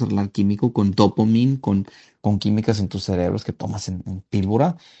 no lo puedes arreglar químico con dopamine, con químicas en tus cerebros que tomas en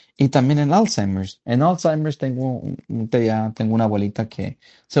píldora, y también en Alzheimer's. En Alzheimer's tengo una abuelita que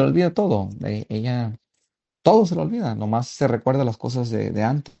se le olvida todo, ella todo se le olvida, nomás se recuerda las cosas de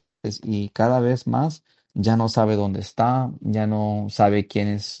antes y cada vez más ya no sabe dónde está, ya no sabe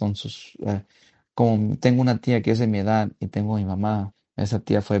quiénes son como tengo una tía que es de mi edad y tengo a mi mamá, esa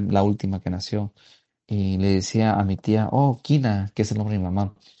tía fue la última que nació y le decía a mi tía, oh, Kina, que es el nombre de mi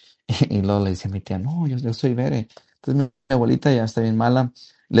mamá, y luego le decía a mi tía, no, yo soy Bere. Entonces mi abuelita ya está bien mala,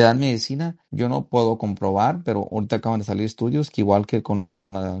 le dan medicina, yo no puedo comprobar, pero ahorita acaban de salir estudios que igual que con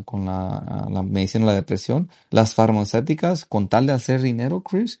la medicina de la depresión, las farmacéuticas, con tal de hacer dinero,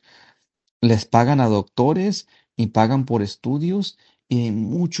 Chris, les pagan a doctores y pagan por estudios y hay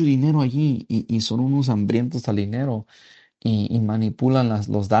mucho dinero allí y son unos hambrientos al dinero. y manipulan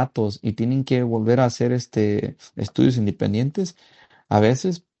los datos y tienen que volver a hacer estudios independientes a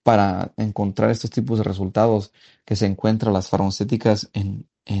veces para encontrar estos tipos de resultados que se encuentran las farmacéuticas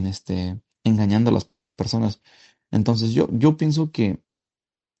engañando a las personas. Entonces yo pienso que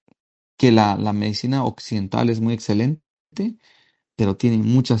la medicina occidental es muy excelente, pero tiene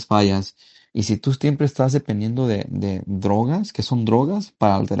muchas fallas. Y si tú siempre estás dependiendo de drogas, que son drogas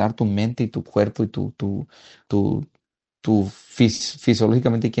para alterar tu mente y tu cuerpo y tu,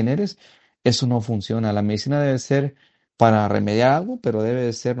 fisiológicamente quién eres, eso no funciona. La medicina debe ser para remediar algo, pero debe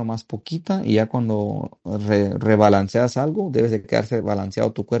de ser nomás poquita y ya cuando rebalanceas algo, debes de quedarse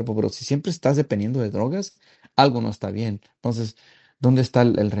balanceado tu cuerpo. Pero si siempre estás dependiendo de drogas, algo no está bien. Entonces, ¿dónde está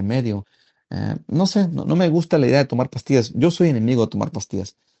el remedio? No sé, no me gusta la idea de tomar pastillas. Yo soy enemigo de tomar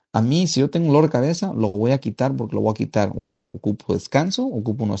pastillas. A mí, si yo tengo un dolor de cabeza, lo voy a quitar porque lo voy a quitar. Ocupo descanso,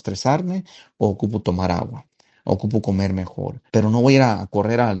 ocupo no estresarme, o ocupo tomar agua, ocupo comer mejor. Pero no voy a ir a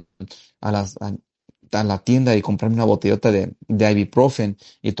correr a las, a la tienda y comprarme una botellota de ibuprofen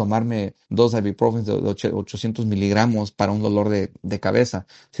y tomarme dos ibuprofens de 800 miligramos para un dolor de cabeza.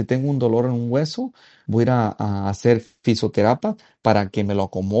 Si tengo un dolor en un hueso, voy a ir a hacer fisioterapia para que me lo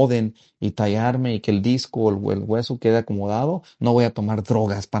acomoden y tallarme y que el disco o el hueso quede acomodado. No voy a tomar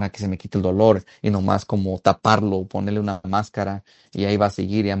drogas para que se me quite el dolor y nomás como taparlo, ponerle una máscara y ahí va a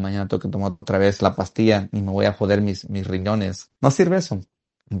seguir y ya mañana tengo que tomar otra vez la pastilla y me voy a joder mis riñones. No sirve eso.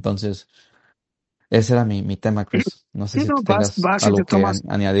 Entonces, ese era mi tema, Chris. No sé Sí, si no, tú tengas algo que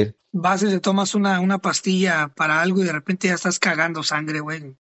añadir. vas y te tomas una pastilla para algo y de repente ya estás cagando sangre,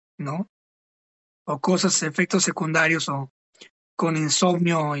 güey, ¿no? O cosas, efectos secundarios o con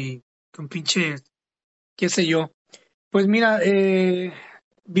insomnio y con pinche, qué sé yo. Pues mira,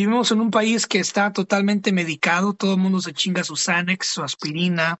 vivimos en un país que está totalmente medicado, todo el mundo se chinga su Xanax, su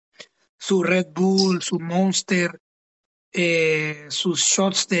aspirina, su Red Bull, su Monster, sus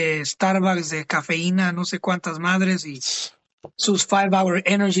shots de Starbucks de cafeína, no sé cuántas madres y sus 5 Hour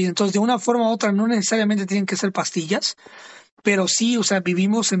Energy. Entonces, de una forma u otra, no necesariamente tienen que ser pastillas, pero sí, o sea,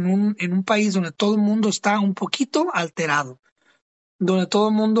 vivimos en un país donde todo el mundo está un poquito alterado, donde todo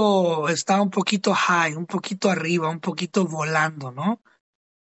el mundo está un poquito high, un poquito arriba, un poquito volando, ¿no?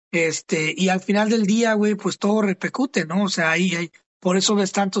 Y al final del día, güey, pues todo repercute, ¿no? O sea, por eso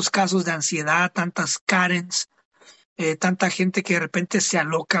ves tantos casos de ansiedad, tantas Karens, tanta gente que de repente se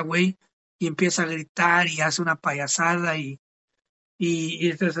aloca, güey, y empieza a gritar y hace una payasada y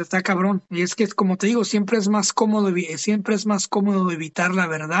está cabrón. Y es que, como te digo, siempre es más cómodo evitar la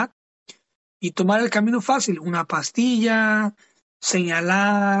verdad y tomar el camino fácil, una pastilla,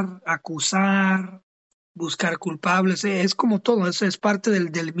 señalar, acusar, buscar culpables, es como todo, eso es parte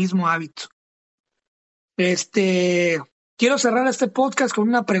del mismo hábito. Este, quiero cerrar este podcast con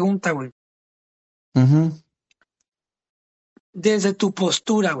una pregunta, güey. Ujú. Desde tu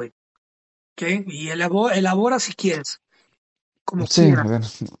postura, güey, ¿ok? Y elabora si quieres, como Sí,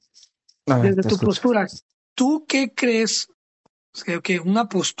 quieras. a ver, Desde te tu escucho. postura, ¿tú qué crees? Que una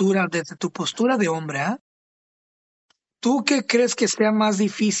postura, desde tu postura de hombre, ¿ah? ¿Tú qué crees que sea más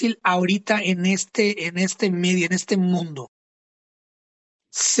difícil ahorita en este medio, en este mundo?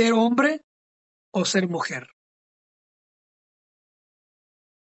 ¿Ser hombre o ser mujer?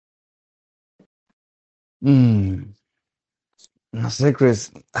 Mm, no sé,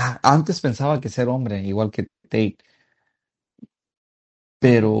 Chris. Antes pensaba que ser hombre, igual que Tate,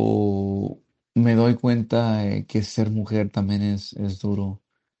 pero me doy cuenta que ser mujer también es duro.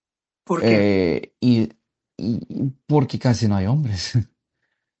 ¿Por qué? Eh, y, y porque casi no hay hombres.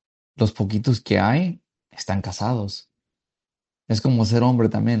 Los poquitos que hay están casados. Es como ser hombre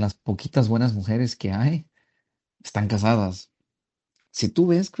también. Las poquitas buenas mujeres que hay están casadas. Si tú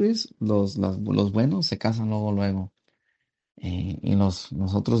ves, Chris, los buenos se casan luego, luego. Y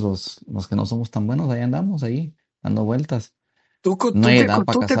nosotros los que no somos tan buenos, ahí andamos, ahí, dando vueltas. No hay edad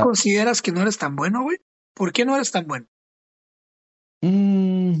para ¿Tú te casar. consideras que no eres tan bueno, güey? ¿Por qué no eres tan bueno?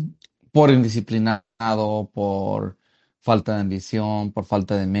 Mm, por indisciplinado, por falta de ambición, por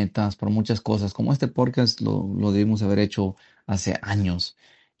falta de metas, por muchas cosas. Como este podcast lo debimos haber hecho hace años.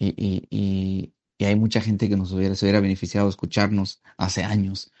 Y hay mucha gente que se hubiera beneficiado de escucharnos hace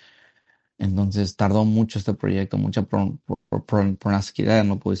años. Entonces tardó mucho este proyecto, mucha pronasticidad,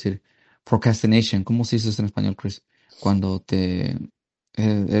 no puedo decir. Procrastination, ¿cómo se dice esto en español, Chris? Cuando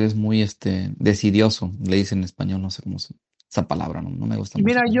eres muy decidioso, le dicen en español, no sé esa palabra, no me gusta Y mucho,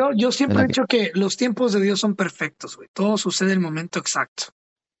 mira, pero yo es siempre he la que. dicho que los tiempos de Dios son perfectos, güey. Todo sucede en el momento exacto.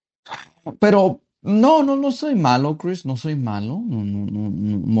 Pero no soy malo, Chris, no soy malo,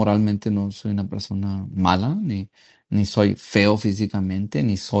 moralmente no soy una persona mala, ni soy feo físicamente,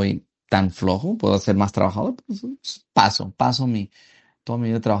 ni soy tan flojo, puedo ser más trabajador, pues, toda mi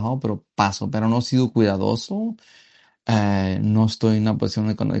vida he trabajado, pero no he sido cuidadoso. No estoy en una posición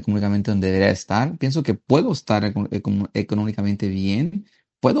económicamente donde debería estar. Pienso que puedo estar económicamente bien,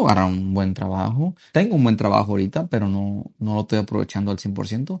 puedo agarrar un buen trabajo. Tengo un buen trabajo ahorita, pero no lo estoy aprovechando al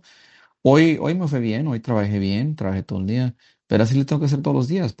 100%. Hoy me fue bien, hoy trabajé bien, trabajé todo el día, pero así le tengo que hacer todos los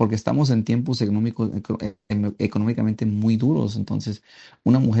días, porque estamos en tiempos económicamente muy duros. Entonces,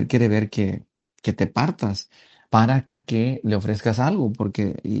 una mujer quiere ver que te partas para que le ofrezcas algo,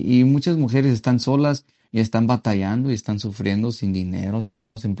 y muchas mujeres están solas y están batallando y están sufriendo sin dinero,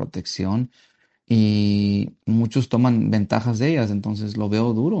 sin protección, y muchos toman ventajas de ellas. Entonces, lo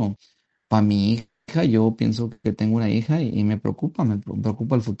veo duro. Para mi hija, yo pienso que tengo una hija y me preocupa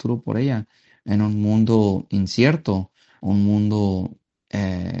el futuro por ella en un mundo incierto, un mundo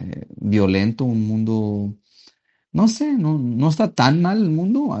violento, un mundo, no sé, no está tan mal el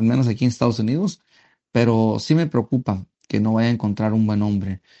mundo, al menos aquí en Estados Unidos, pero sí me preocupa que no vaya a encontrar un buen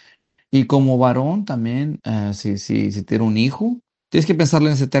hombre. Y como varón también, si tiene un hijo, tienes que pensarlo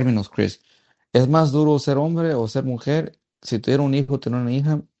en ese términos, Chris. ¿Es más duro ser hombre o ser mujer? Si tuviera un hijo, tener una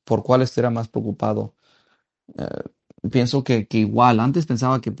hija, ¿por cuál estaría más preocupado? Pienso que igual, antes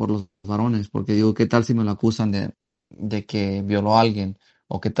pensaba que por los varones, porque digo, ¿qué tal si me lo acusan de que violó a alguien?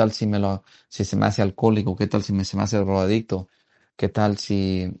 ¿O qué tal si se me hace alcohólico? ¿Qué tal si se me hace drogadicto? ¿Qué tal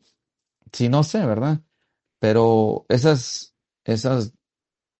si no sé, ¿verdad? Pero esas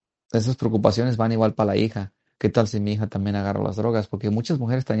preocupaciones van igual para la hija. ¿Qué tal si mi hija también agarra las drogas? Porque muchas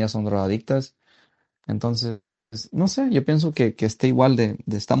mujeres también ya son drogadictas. Entonces, no sé, yo pienso que esté igual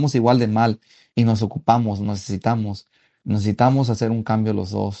estamos igual de mal y nos ocupamos, necesitamos hacer un cambio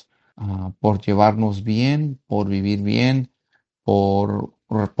los dos, por llevarnos bien, por vivir bien, por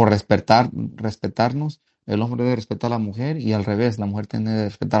respetarnos. El hombre debe respetar a la mujer y al revés, la mujer tiene que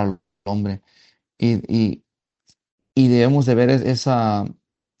respetar al hombre. Y, y, y debemos de ver eso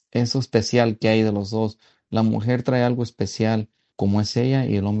especial que hay de los dos. La mujer trae algo especial, como es ella,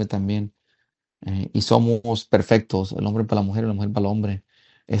 y el hombre también. Y somos perfectos, el hombre para la mujer y la mujer para el hombre.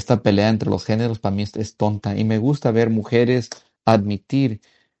 Esta pelea entre los géneros para mí es tonta y me gusta ver mujeres admitir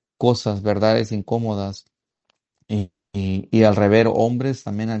cosas, verdades incómodas, y al revés, hombres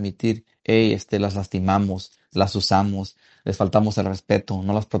también admitir, hey, las lastimamos, las usamos, les faltamos el respeto,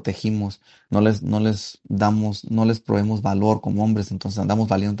 no las protegimos, no les damos, no les proveemos valor como hombres, entonces andamos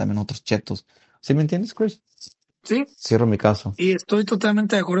valiendo también otros chetos. ¿Sí me entiendes, Chris? Sí, Cierro mi caso. y estoy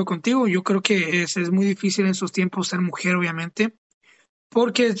totalmente de acuerdo contigo. Yo creo que es muy difícil en esos tiempos ser mujer, obviamente,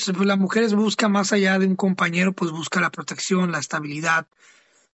 porque pues, las mujeres buscan más allá de un compañero, pues busca la protección, la estabilidad,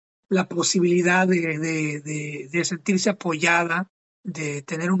 la posibilidad de sentirse apoyada, de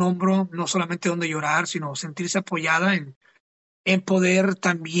tener un hombro, no solamente donde llorar, sino sentirse apoyada en poder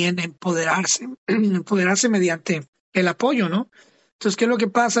también empoderarse, empoderarse mediante el apoyo, ¿no? Entonces, ¿qué es lo que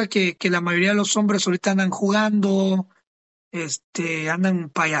pasa? Que la mayoría de los hombres ahorita andan jugando, andan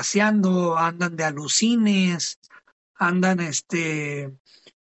payaseando, andan de alucines, andan,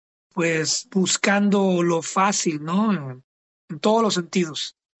 pues buscando lo fácil, ¿no? En todos los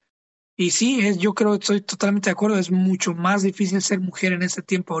sentidos. Y sí, yo creo, estoy totalmente de acuerdo, es mucho más difícil ser mujer en este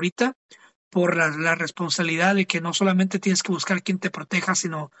tiempo ahorita por la responsabilidad de que no solamente tienes que buscar quien te proteja,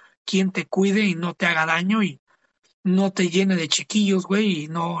 sino quien te cuide y no te haga daño y no te llene de chiquillos, güey, y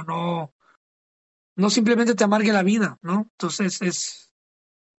no simplemente te amargue la vida, ¿no? Entonces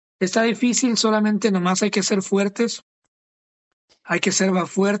está difícil, solamente nomás hay que ser fuertes, hay que ser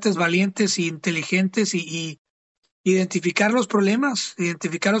fuertes, valientes y inteligentes y identificar los problemas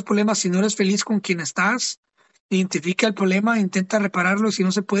si no eres feliz con quien estás, identifica el problema, intenta repararlo, si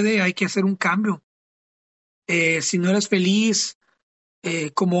no se puede hay que hacer un cambio. Si no eres feliz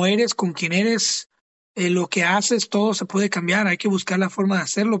como eres, con quien eres, lo que haces, todo se puede cambiar, hay que buscar la forma de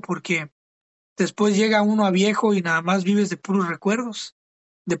hacerlo porque después llega uno a viejo y nada más vives de puros recuerdos,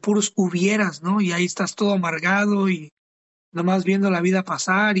 de puros hubieras, ¿no? Y ahí estás todo amargado y nomás viendo la vida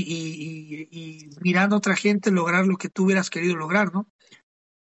pasar y mirando a otra gente lograr lo que tú hubieras querido lograr, ¿no?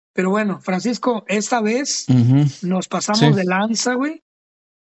 Pero bueno, Francisco, esta vez Ujú. nos pasamos Sí. de lanza, güey,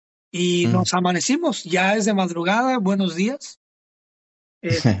 y Mm. nos amanecimos. Ya es de madrugada, buenos días.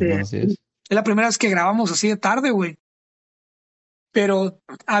 Este, Buenos días. es la primera vez que grabamos así de tarde, güey. Pero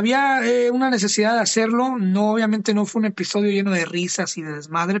había una necesidad de hacerlo. No, obviamente no fue un episodio lleno de risas y de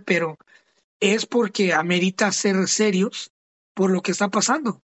desmadre, pero es porque amerita ser serios por lo que está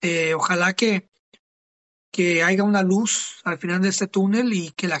pasando. Ojalá que haya una luz al final de este túnel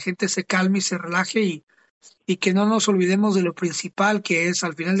y que la gente se calme y se relaje y que no nos olvidemos de lo principal que es,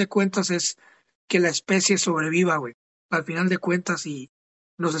 al final de cuentas, es que la especie sobreviva, güey. Al final de cuentas, y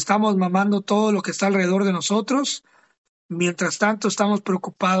nos estamos mamando todo lo que está alrededor de nosotros. Mientras tanto, estamos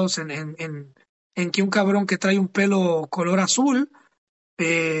preocupados en que un cabrón que trae un pelo color azul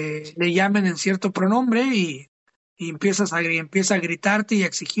le llamen en cierto pronombre y empieza a gritarte y a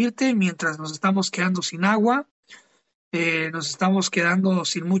exigirte mientras nos estamos quedando sin agua, nos estamos quedando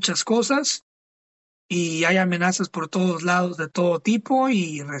sin muchas cosas y hay amenazas por todos lados de todo tipo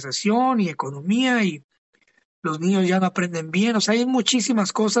y recesión y economía y los niños ya no aprenden bien. O sea, hay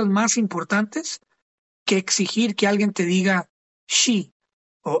muchísimas cosas más importantes que exigir que alguien te diga she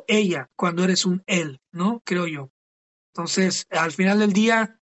o ella cuando eres un él, ¿no? Creo yo. Entonces, al final del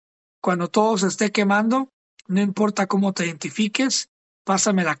día, cuando todo se esté quemando, no importa cómo te identifiques,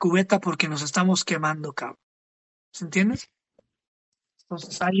 pásame la cubeta porque nos estamos quemando, cabrón. ¿Se entiende?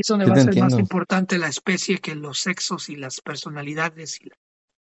 Entonces, ahí es donde Sí, va te a ser más entiendo. importante la especie que los sexos y las personalidades.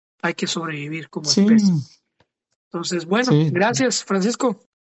 Hay que sobrevivir como Sí, especie. Entonces, bueno, sí. gracias, Francisco.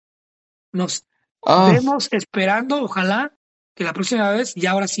 Nos Ah, vemos esperando, ojalá, que la próxima vez,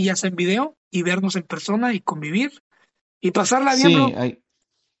 ya ahora sí ya sea en video, y vernos en persona y convivir y pasarla bien, sí, bro.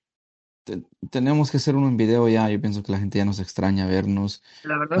 tenemos que hacer uno en video ya. Yo pienso que la gente ya nos extraña vernos.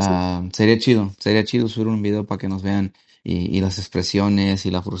 La verdad, sí. Sería chido subir un video para que nos vean y las expresiones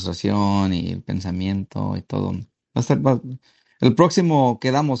y la frustración y el pensamiento y todo. El próximo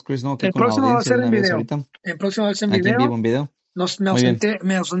quedamos, Chris, ¿no? Aquí El con la próximo va a audiencia ser de en una vez video. ahorita. El próximo va a ser en Aquí en vivo, video. en video. Muy bien.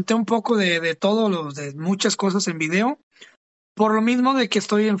 Me ausenté un poco de todo, de muchas cosas en video, por lo mismo de que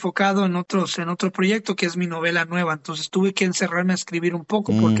estoy enfocado en otro proyecto que es mi novela nueva. Entonces tuve que encerrarme a escribir un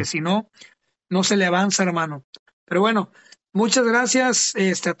poco porque Mm, si no, no se le avanza, hermano. Pero bueno, muchas gracias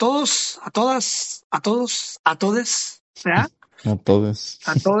a todos, a todas, a todos, a todes, ¿verdad? a todos.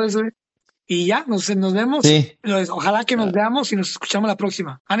 A todos, güey. Y ya, nos vemos. Sí, Ojalá que nos ah, veamos y nos escuchamos la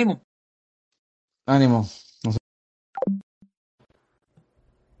próxima. Ánimo. ánimo.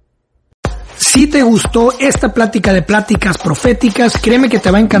 Si te gustó esta plática de pláticas proféticas, créeme que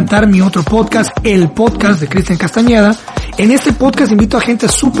te va a encantar mi otro podcast, el podcast de Cristian Castañeda. En este podcast invito a gente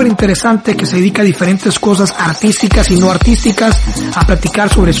súper interesante que se dedica a diferentes cosas artísticas y no artísticas, a platicar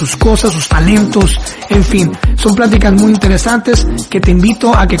sobre sus cosas, sus talentos, en fin. Son pláticas muy interesantes que te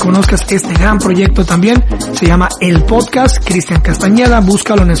invito a que conozcas este gran proyecto también. Se llama El Podcast Cristian Castañeda.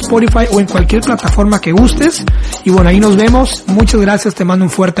 Búscalo en Spotify o en cualquier plataforma que gustes. Y bueno, ahí nos vemos. Muchas gracias, te mando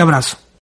un fuerte abrazo.